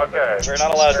 okay. We're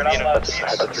not allowed to be in a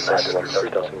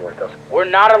We're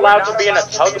not allowed to be in a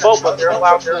tugboat, but they're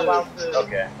allowed to.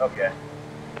 Okay.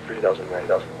 3,000.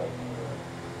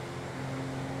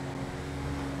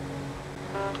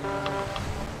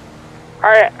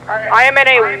 Alright, I am in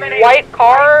a white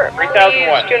car. Please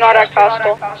do not act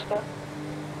hostile.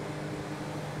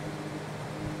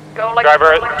 Go like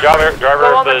Driver go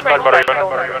on of the train tugboat, are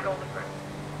track. you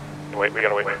in? Wait, we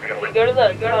gotta wait. Go to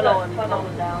the tunnel and tunnel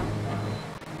down.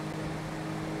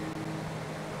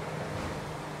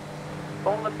 Go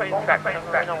on the train track.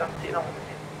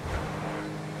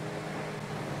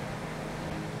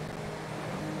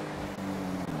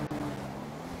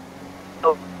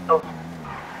 No. Oh.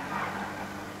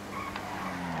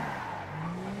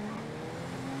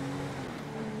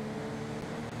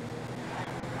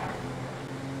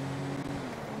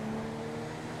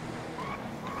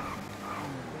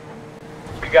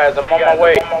 Guys, I'm on my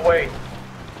way.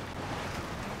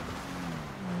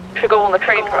 Should go on the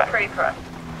train track.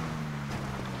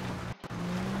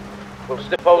 What's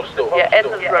the postal? Yeah,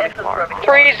 Edna's running tomorrow.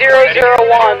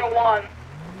 3001.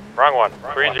 Wrong one.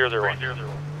 3001.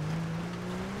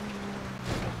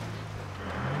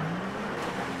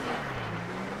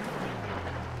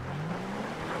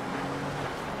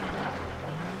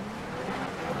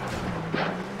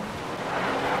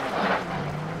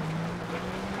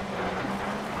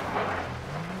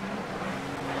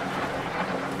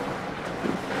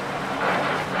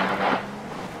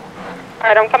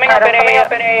 Alright, I'm coming up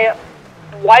in a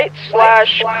white /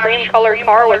 cream colored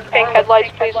car with pink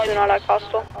headlights. Please do not act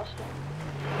hostile.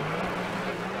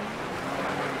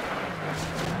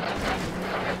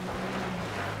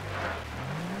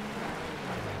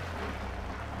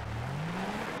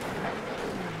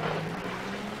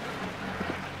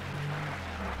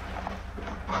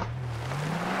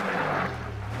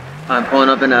 I'm pulling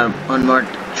up in a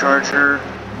unmarked Charger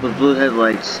with blue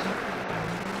headlights.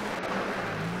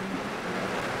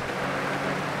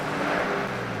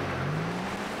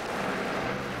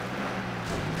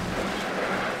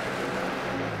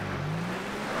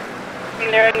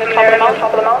 They're in the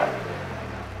top of the mountain.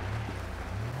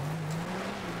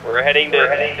 We're heading to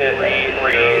 3001.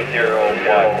 We're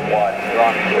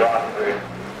on route.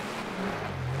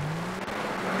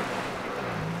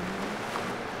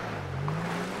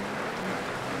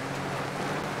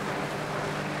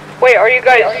 Wait, are you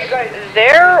guys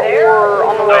there or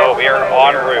on the way? No, we are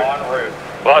en route.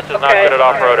 Bus is not good at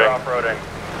off-roading.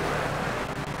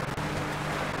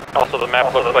 Also, the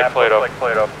map looks like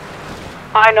Play-Doh.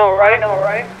 I know,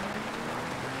 right?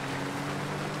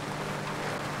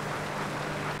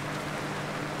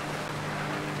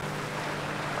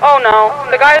 Oh no,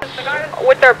 the guys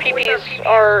with their PPs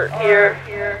are here.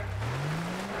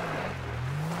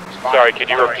 Sorry, could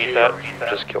you repeat that?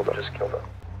 Just killed him.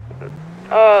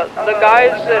 The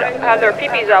guys that have their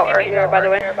PPs out are here, by the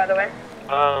way.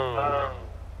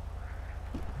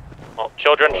 Well,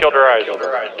 children, shield your eyes. I'm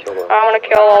gonna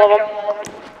kill all of them.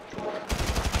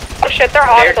 Oh shit, they're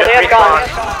hostile, they have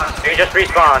guns. They just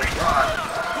respawned.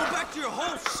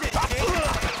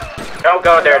 Don't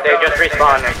go there, they just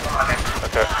respawned.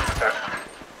 Okay.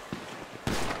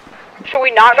 Should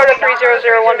we not go to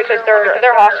 3001 because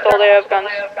they're hostile, they have guns?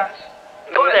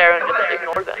 Go there and just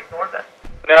ignore them.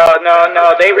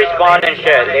 No, they respawn and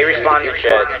shit.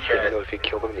 You know, if you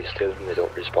kill them, they stay with them, they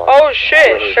don't respawn. Oh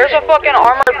shit, there's a fucking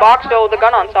armored box though with a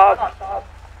gun on top.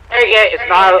 Hey, yeah, it's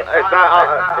not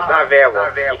available.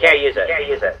 You can't use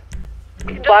it.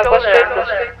 Blacklisted?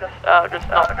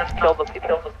 Just kill the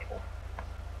people.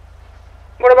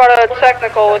 What about a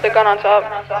technical with a gun on top?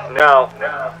 No.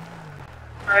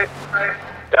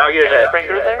 Don't use it.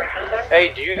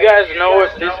 Hey, do you guys know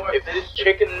if this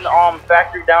chicken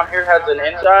factory down here has an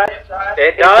inside?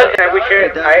 It does, and we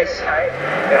should.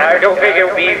 I don't think it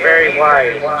would be very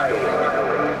wise.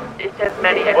 It has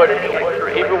many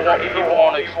People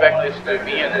won't expect this to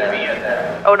be in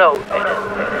there. Oh no.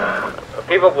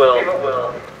 People will.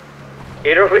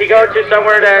 Either we go to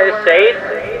somewhere that is safe.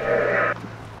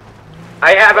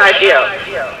 I have an idea.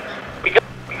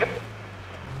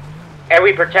 And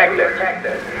we protect it.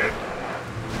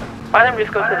 Why don't we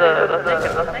just go to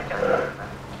the thing?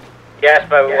 Yes,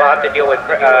 but we'll have to deal with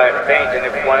veins, and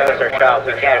if one of us are shot,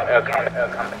 we can't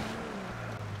come.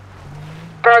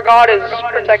 Our God is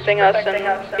protecting us, and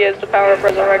He has the power of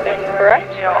resurrecting, correct?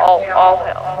 Yeah, all hell.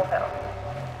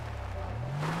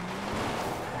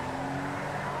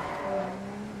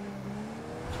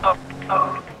 Oh.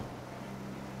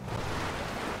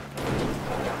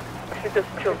 Just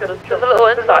chill. Just a little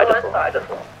inside.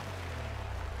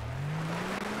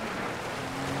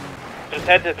 Just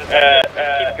had to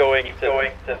keep going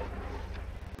to.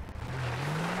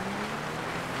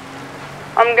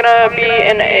 I'm gonna be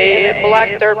in a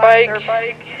black dirt bike.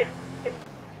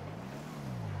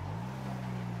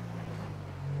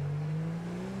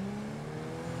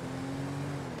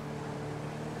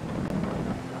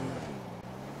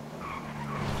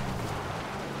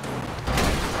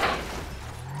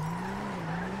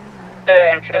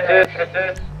 Entrances.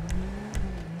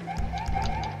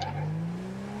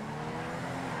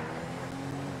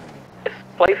 This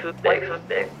place is big.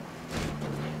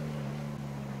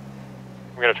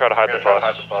 I'm gonna try to hide the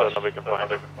bus so nobody can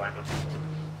find it.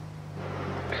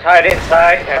 Hide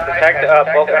inside and protect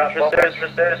both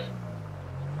entrances.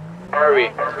 Where are we?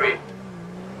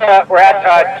 We're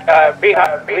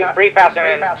at free passing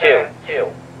in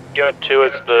 2. Unit 2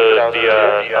 is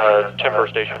the timber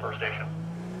station.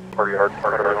 Or yard,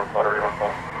 whatever you want to call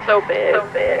it. So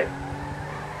big.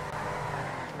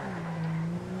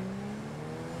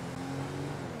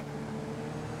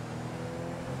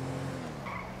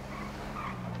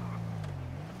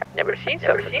 Never seen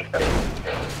something.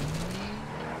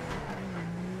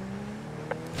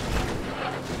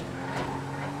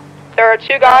 There are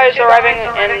 2 guys arriving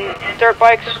in dirt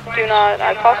bikes. Do not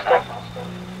accost.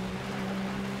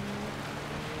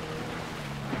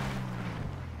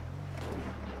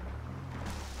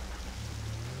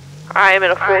 I am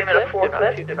in a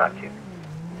forklift. Do not shoot.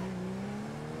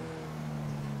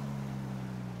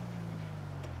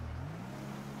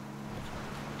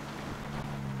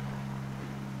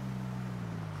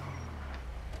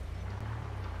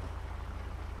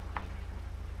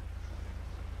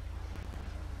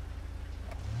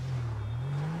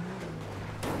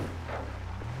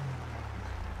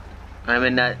 I'm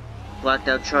in that blacked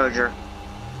out Charger.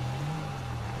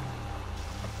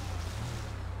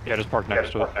 Yeah, just park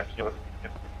next to it.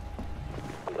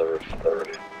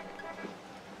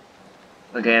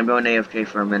 Okay, I'm going AFK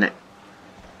for a minute.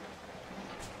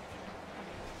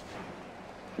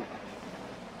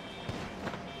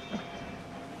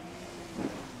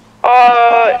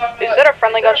 Is that a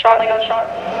friendly gunshot?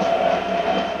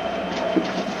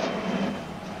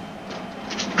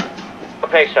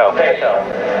 Okay, so.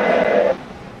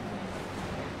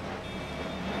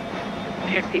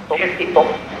 Here's people.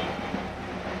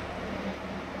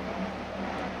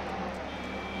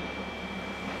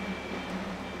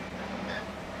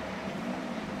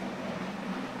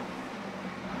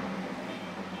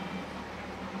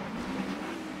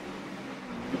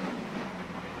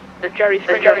 The Jerry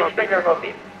Springer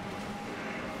movie.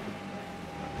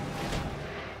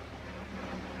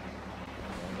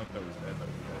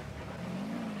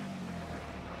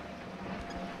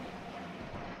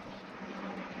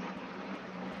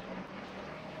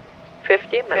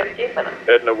 15 minutes.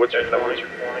 Edna, what's your point?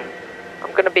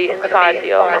 I'm gonna be inside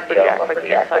the lumberjack, like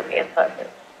the inside me.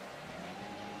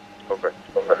 Okay.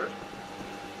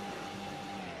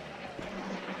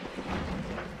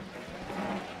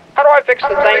 How do I fix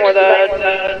the thing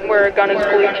where a gun is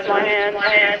glued to my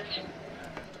hands?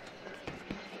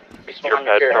 Your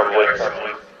head, probably.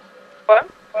 What?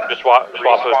 Just swap his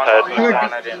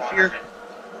head.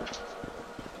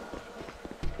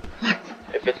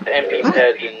 If it's the MP's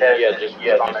head, then yeah, just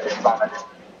on it.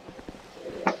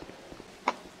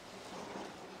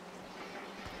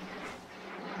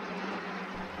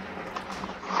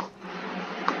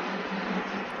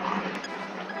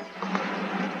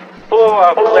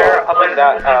 Flare up in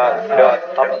that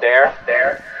up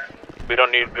there. We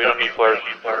don't need flares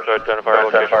to identify our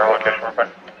location.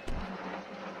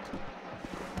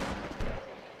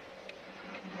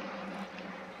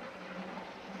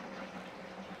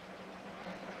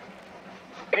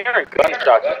 I'm hearing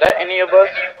gunshots. Is that any of us?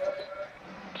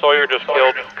 Sawyer just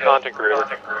killed content creator.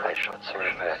 I shot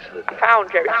someone by accident. I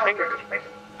found Jerry's finger.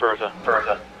 Bertha.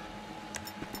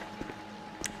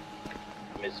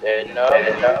 Miss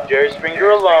Edna, Jerry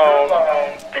Springer alone.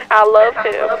 I love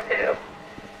him.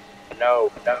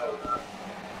 No.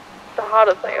 The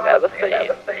hottest thing I've ever seen.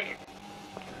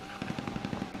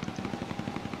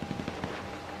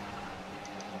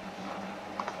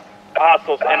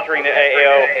 Hostiles entering the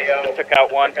AO. Just took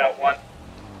out one.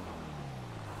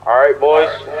 Alright, boys.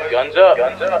 Guns up.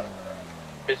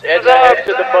 Miss Edna, head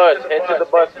to the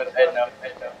bus. Miss Edna.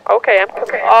 Okay, I'm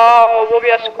coming. Oh, we'll be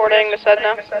escorting Miss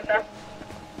Edna.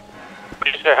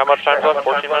 Did you say how much time's left?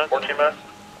 14 minutes? 14 minutes?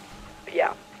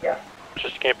 Yeah.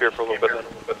 Just camp here for a little bit.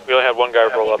 We only had one guy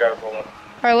roll up.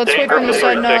 Alright, let's wait for Miss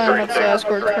Edna and let's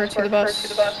escort her to the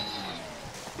bus.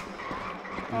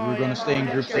 We're gonna stay in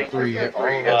groups of 3.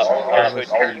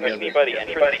 Anybody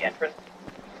entrance?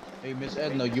 Hey, Miss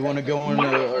Edna, you wanna go in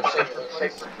a safer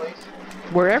place?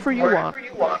 Wherever you want.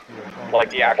 Like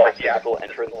the actual physical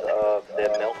entrance of the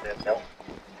mill.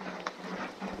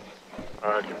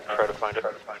 I can try to find it.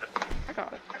 I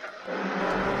got it.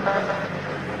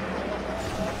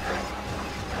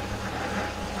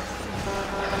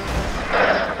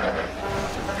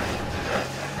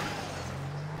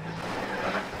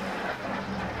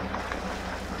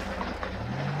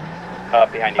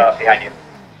 Behind you.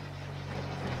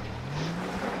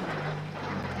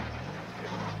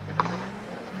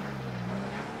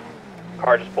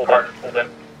 Car just pulled in.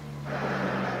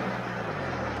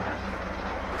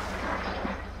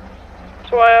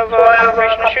 So I have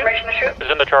information to shoot.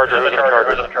 Who's in the charger?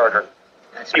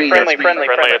 That's me. Friendly. Yep,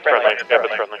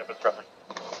 it's friendly.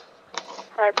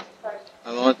 Alright.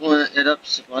 I'm only pulling it up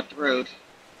to block the road.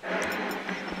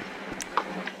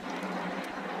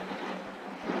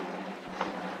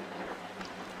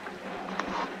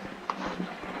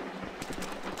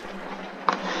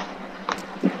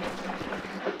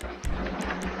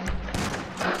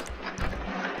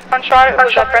 Gunshot,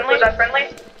 was that friendly?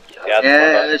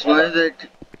 Yeah, it was one of the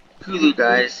Hulu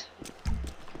guys.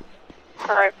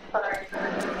 Alright.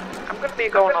 I'm gonna be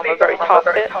going on the very top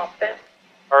bit.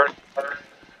 Alright.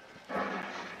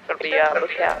 Gonna be,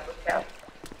 look out.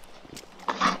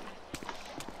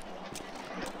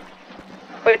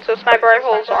 Wait, so sniper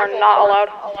rifles are not allowed?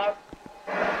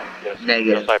 Yes.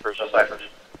 Negative. No snipers.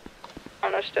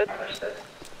 Understood.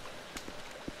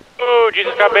 Ooh,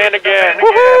 Jesus got banned again.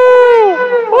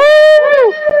 Woohoo!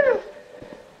 Woo!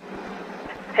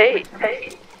 Hey.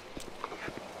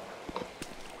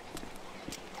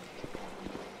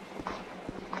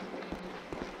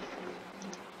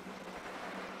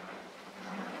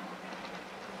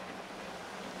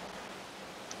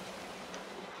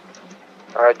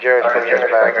 Alright,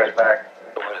 Jared's back.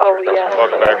 Oh yeah.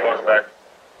 Welcome back.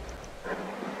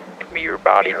 Give me your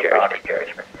body,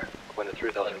 Jerry. When the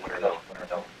 3000 winner though.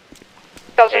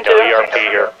 2002. ERP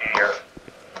here.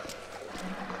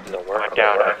 No work. I'm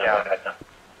down.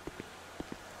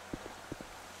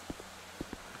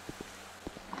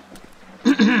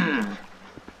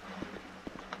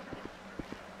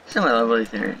 So my lovely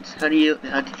parents, how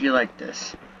did you like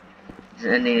this? Is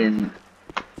it ending in...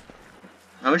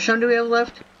 How much time do we have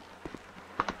left?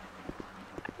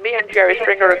 Me and Jerry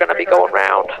Springer are gonna be going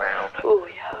round. Ooh,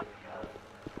 yeah.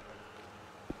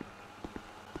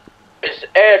 It's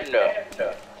Edna.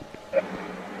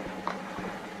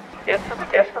 Yes.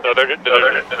 No, they're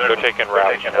taking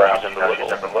routes in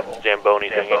the little Zamboni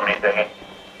thingy.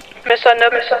 Miss Edna,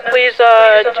 please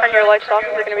turn your lights off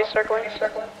if they're going to be circling.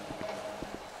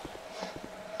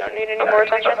 Don't need any more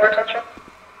attention.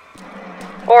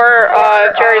 Or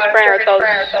Jerry Springer tells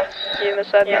you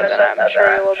Miss Edna, then I'm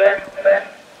sure you will be.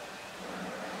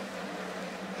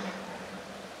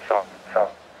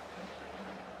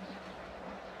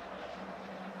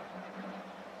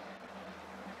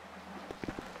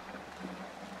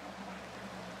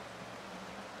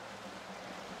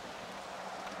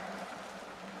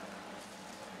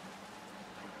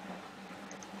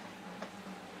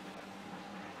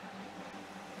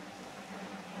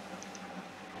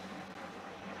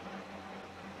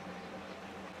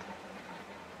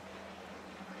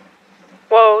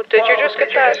 Whoa, did you just get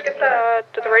that,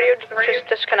 did the radio just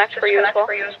disconnect for you as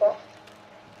well?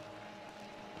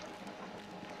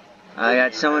 I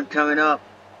got someone coming up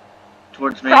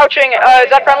towards me. Crouching, is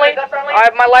that friendly? I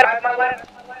have my light.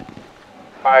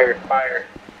 Fire.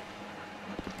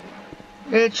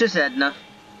 It's just Edna.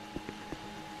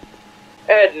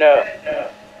 Edna.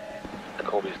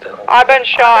 I've been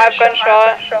shot.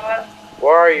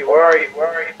 Where are you?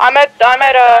 I'm at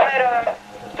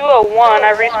 201,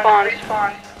 I respawned.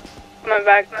 Coming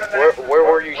back. Where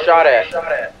were you shot at?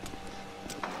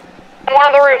 On one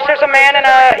of the roofs, there's a man in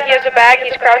he has a bag,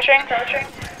 he's crouching.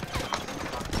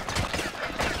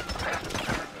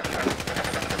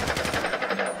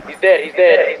 He's dead.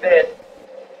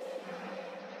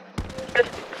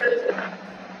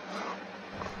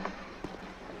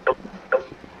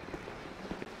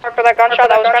 Sorry for that gunshot,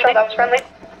 that was friendly.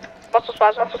 Muscle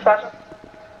spasm.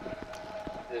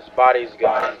 His body's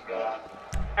gone.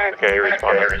 Okay,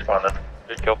 responded.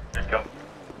 Good kill.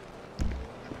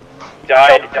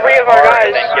 Died. Killed 3 of our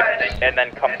guys. And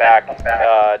then come back.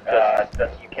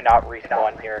 You cannot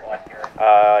respawn here.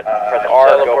 Press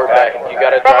R, go back. You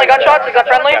gotta friendly gunshots, is that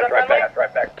friendly? Drive back.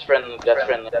 That's friendly.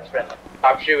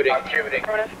 Stop shooting.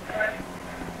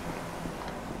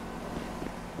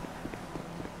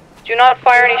 Do not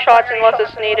fire any shots unless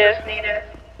it's needed.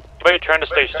 Anybody trying to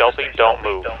stay stealthy, don't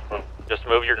move. Just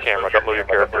move your camera, don't move your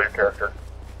character.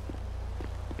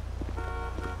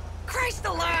 Christ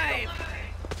alive!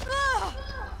 Ugh.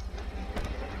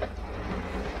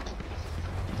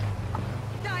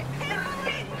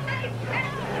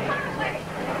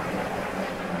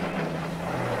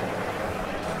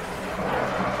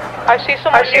 I see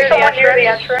someone near the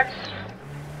entrance.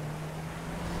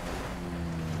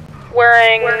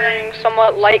 Wearing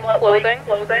somewhat light clothing.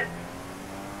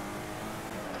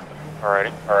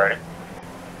 Alrighty.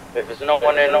 If there's no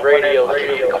one in radio,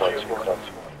 shoot.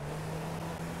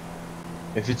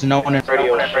 If it's no one in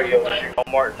Radio,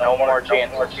 no more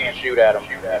chance. Shoot at him.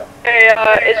 Hey,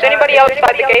 is anybody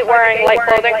outside the gate wearing light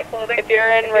clothing? If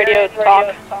you're in radio,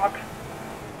 talk.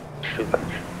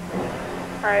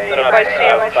 Alright, if I see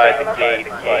him, outside the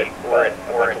gate,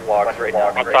 we're in logs right now.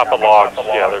 On top of logs,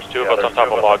 yeah, there's 2 of us on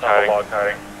top of logs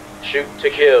hiding. Shoot to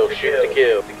kill.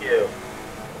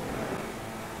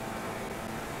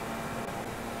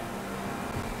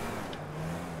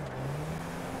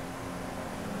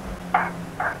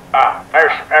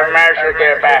 I managed to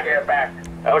get back.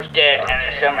 I was dead,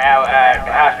 and somehow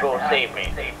the hospital saved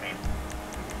me.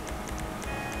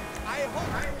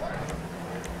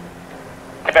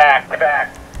 Back.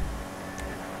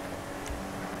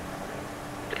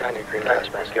 Green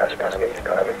mask,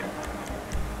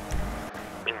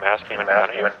 Masking in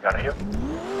front of you.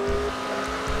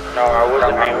 No, I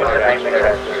wasn't aiming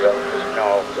at No,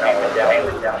 I was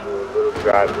aiming down.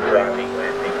 Driving.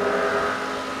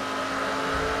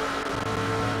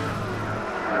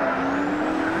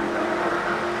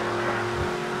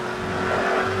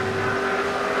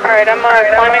 Alright, I'm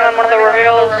climbing on one of the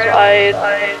rails.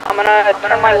 I'm gonna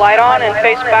turn my light on and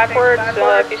face backwards.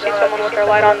 If you see someone with their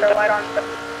light on,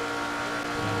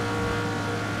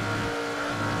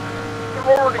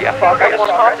 yeah, fuck, I guess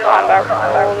I'm backwards.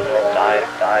 Died.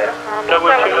 No,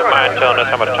 we're mind telling us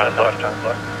how much time's left.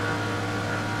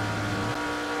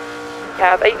 You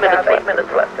have 8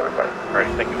 minutes left. Alright,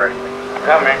 thank you.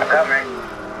 Coming.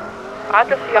 I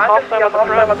just see a hostile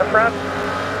at the front.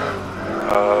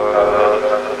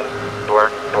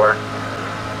 Door.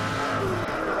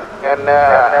 And I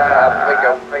think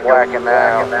I'm whacking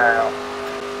now.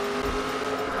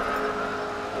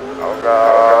 Oh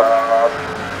God.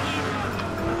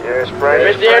 Yeah, spray.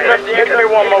 Hit me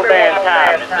one more damn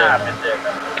time.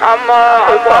 I'm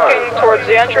walking towards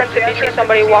the entrance. If you see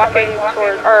somebody walking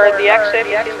towards, or the exit,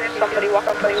 if you see somebody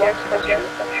walking towards the exit.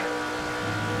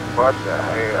 What the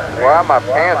hell? Why are my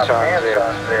pants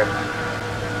unzipped?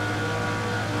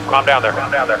 Calm down there.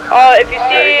 If you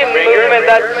see movement,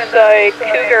 that's a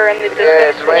cougar in the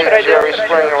distance. What should I do?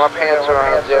 My pants are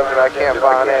unzipped, but I can't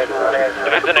find it.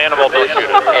 If it's an animal, don't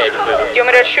shoot it. Do you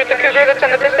want me to shoot the cougar that's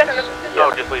in the distance?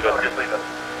 No, just leave it.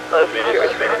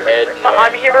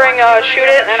 I'm hearing shoot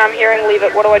it, and I'm hearing leave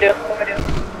it. What do I do?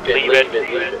 Leave it.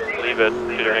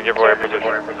 Because you're gonna give away our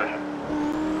position.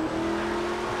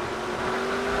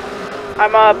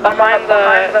 I'm behind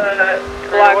the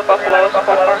black buffalo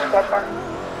squad car.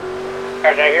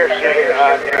 As I hear station,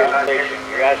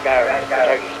 you guys gotta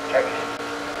protect.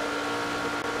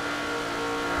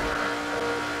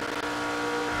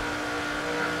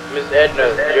 Miss Edna,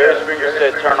 Jerry Springer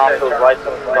said turn off those lights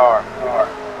on the car.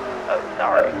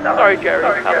 Sorry, Jerry.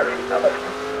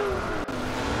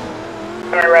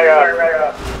 Right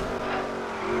up.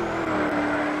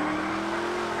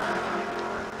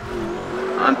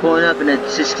 I'm pulling up in a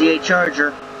 68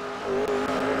 Charger.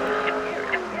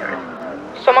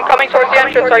 Someone coming towards the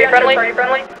entrance. Are you friendly?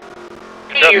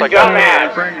 You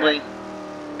dumbass. Friendly.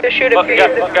 Just shoot Look,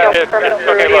 okay, look,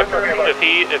 if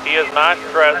he is not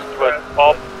dressed with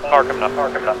all, park him up.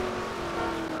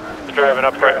 He's driving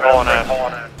up right, hauling ass.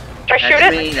 Should I shoot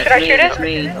it? Should I shoot it?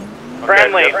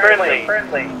 Friendly.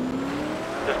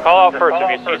 Just call out first. If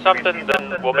you see something, then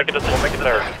we'll make a decision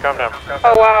there. Just calm down.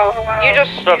 Oh wow. You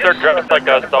just. So if they're dressed like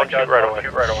us, don't shoot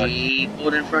right away. She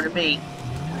pulled in front of me.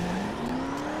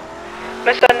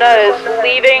 Miss Edna is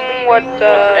leaving what,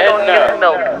 Edna.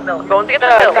 Going to get the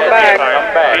No, milk. come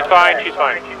back. She's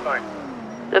fine.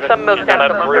 There's some milk She's done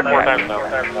down that 3 or 4 times now.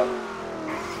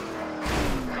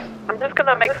 I'm just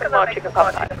gonna make some more chicken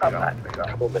pot pie.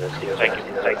 Couple minutes here. Thank you.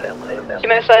 You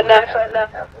Miss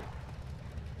Edna.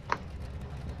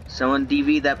 Someone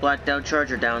DV that blacked out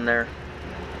Charger down there.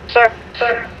 Sir.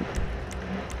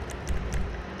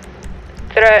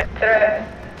 Today.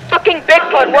 Fucking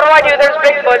Bigfoot. What do I do? There's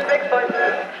Bigfoot.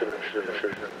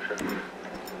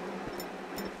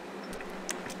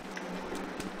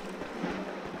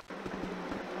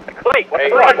 Wait,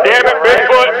 God damn it,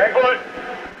 Bigfoot!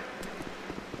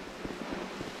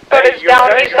 Bigfoot is down.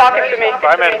 He's talking to me.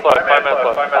 5 minutes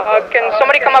left. Can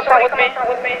somebody come up front with me?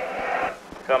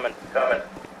 Coming.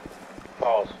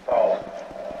 Pause.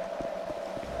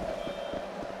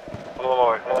 One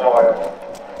more.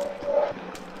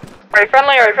 Are you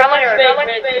friendly?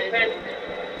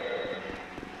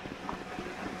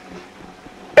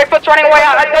 Bigfoot's running away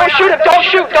out. Don't shoot him. Don't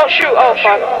shoot. Oh,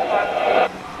 fuck.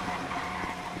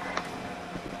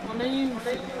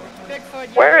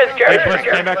 Where is Jerry?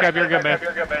 Stand back up. You're good, man.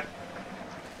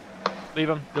 Leave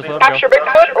him. Just let him Capture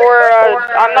Bigfoot, or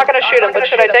I'm not gonna shoot him, but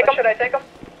should I take him?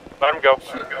 Let him go.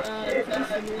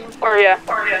 Or yeah.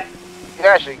 You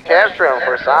actually capture him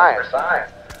for science.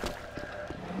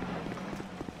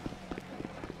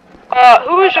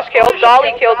 Who was just killed?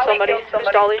 Dolly killed somebody. Who's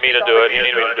Dolly? You need to do it.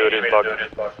 He's bugged.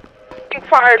 Being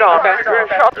fired on. Okay.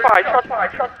 Shots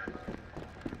fired.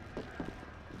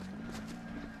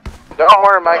 Don't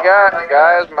worry, my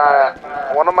guys,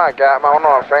 one of my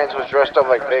friends was dressed up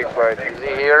like Bigfoot. Is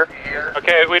he here?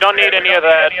 Okay, we don't need any of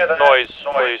that noise,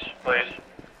 please.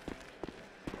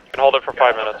 You can hold it for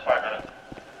 5 minutes.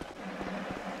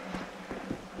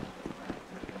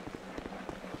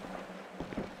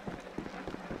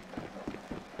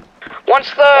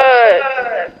 Once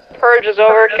the purge is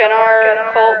over, can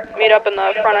our cult meet up in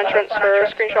the front entrance for a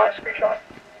screenshot?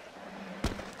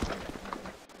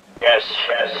 Yes.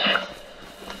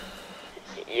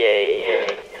 Yay.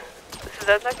 This is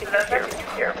Edna. Can you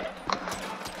hear me?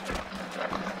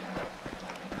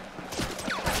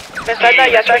 Miss Edna,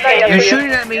 yes, I can. You're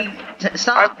shooting at me.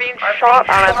 Stop. I'm being shot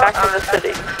and I'm back in the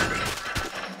city.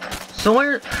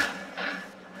 Sawyer.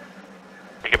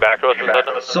 You get back to us, Miss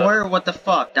Edna? Sawyer, what the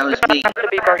fuck? That was me. To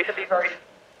be brief.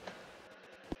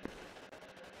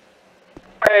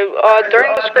 Alright,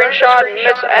 during the screenshot,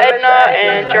 Miss Edna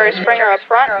and Jerry Springer up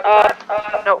front.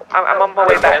 No, I'm on my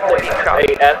way back.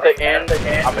 Hey, at the end,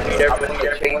 I'm gonna need everyone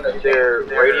to change their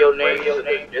radio names and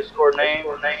their Discord name,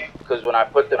 because when I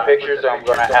put the pictures, I'm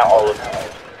gonna have all of them.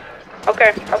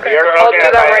 Okay. You're I'll looking do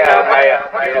at that right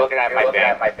now. you're looking at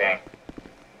my thing.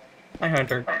 Hi,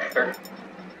 Hunter.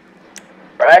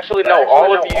 Or actually, no,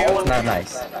 all of you Not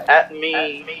nice. at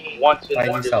me once in Why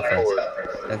the you selfish? Discord.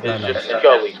 That's not It's nice. just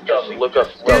Scully. Just look up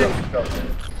Scully.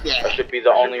 I should be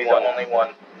the only one.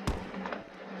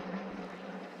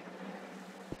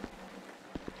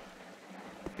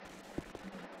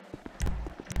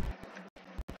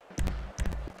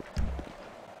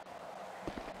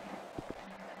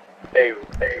 Hey,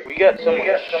 we got someone.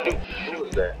 Who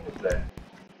is that?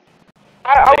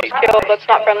 I was killed, that's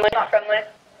not friendly.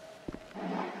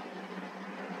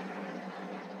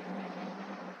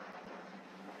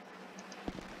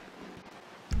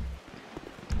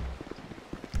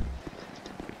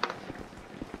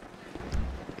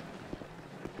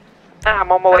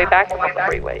 I'm on my way back on the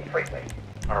freeway.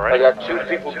 I got 2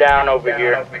 people down over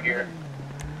here.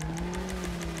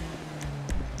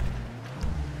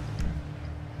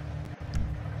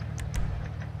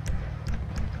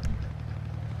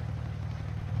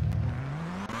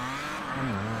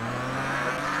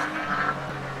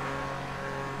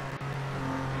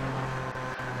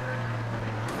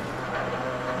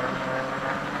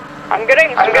 I'm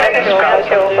getting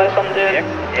killed by some dude.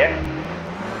 Yeah.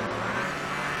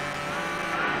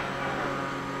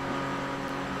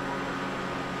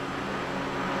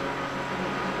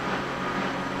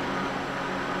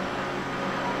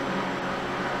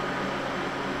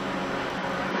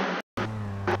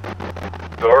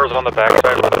 Doors on the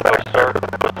backside where the posts are.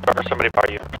 Or somebody by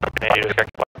you. And you just got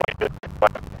pointed.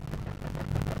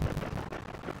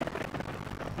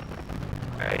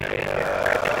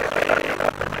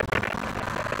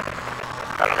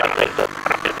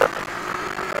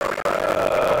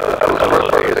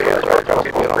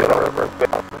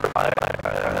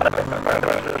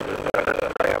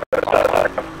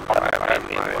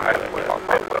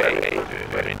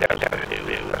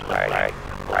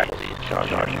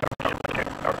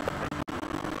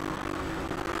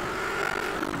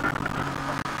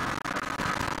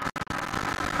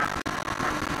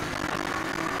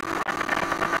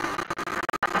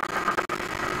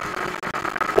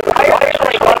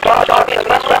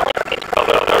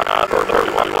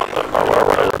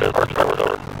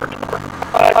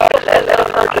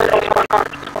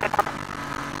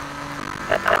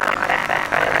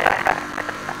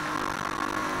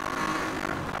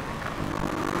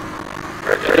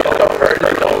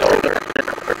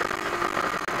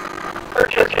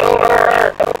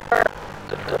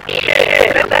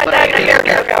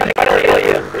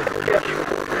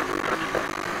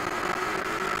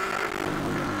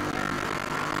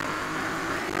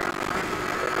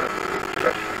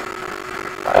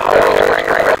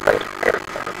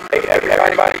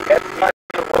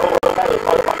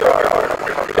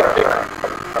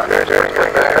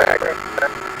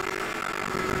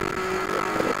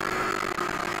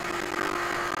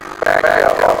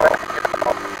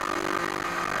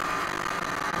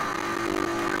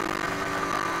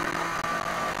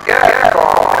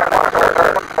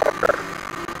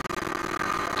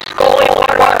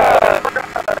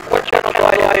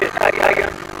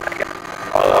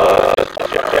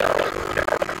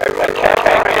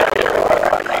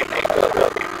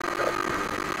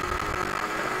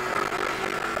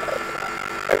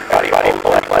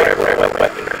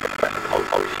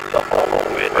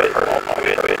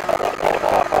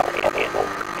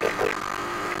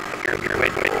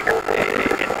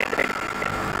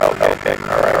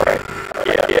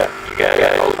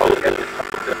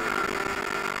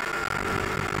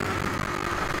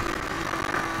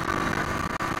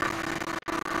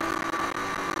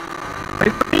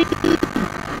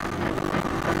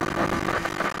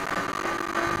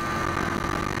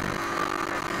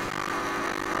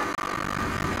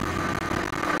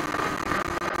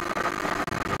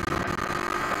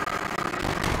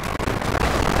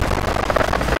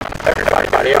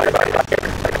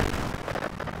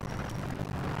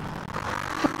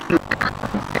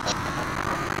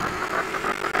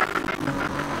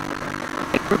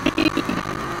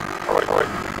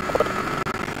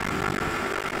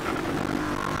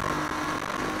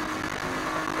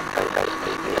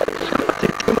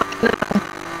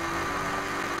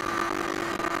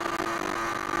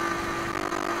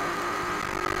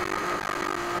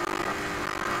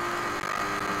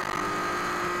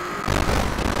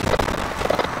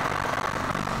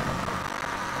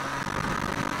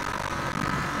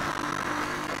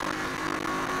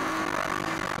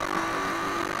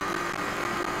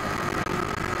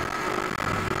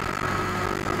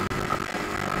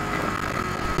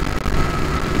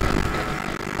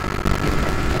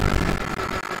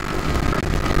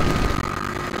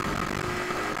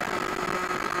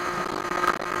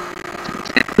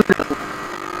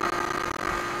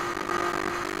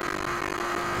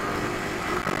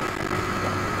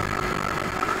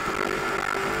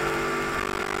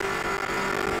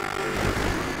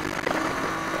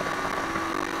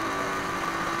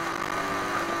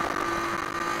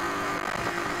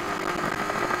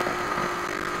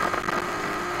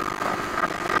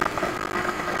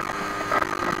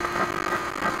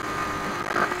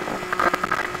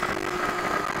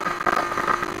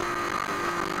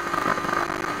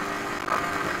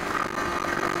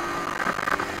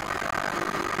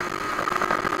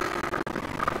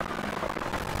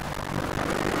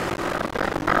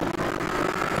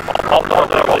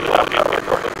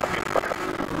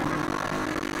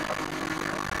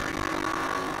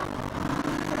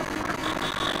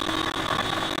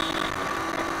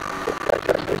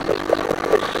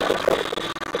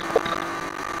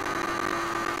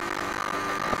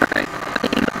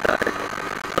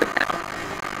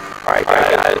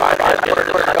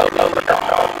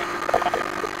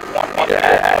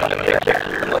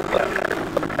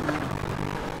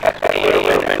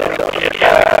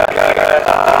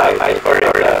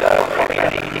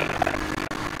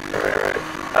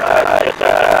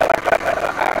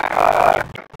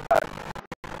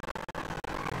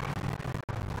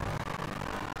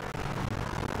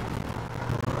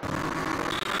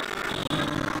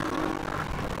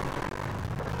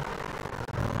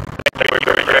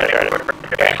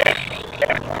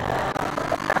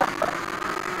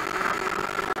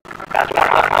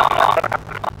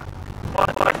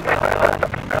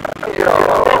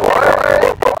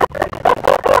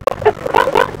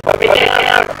 me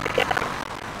down.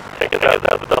 Take it out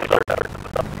of the dumpster.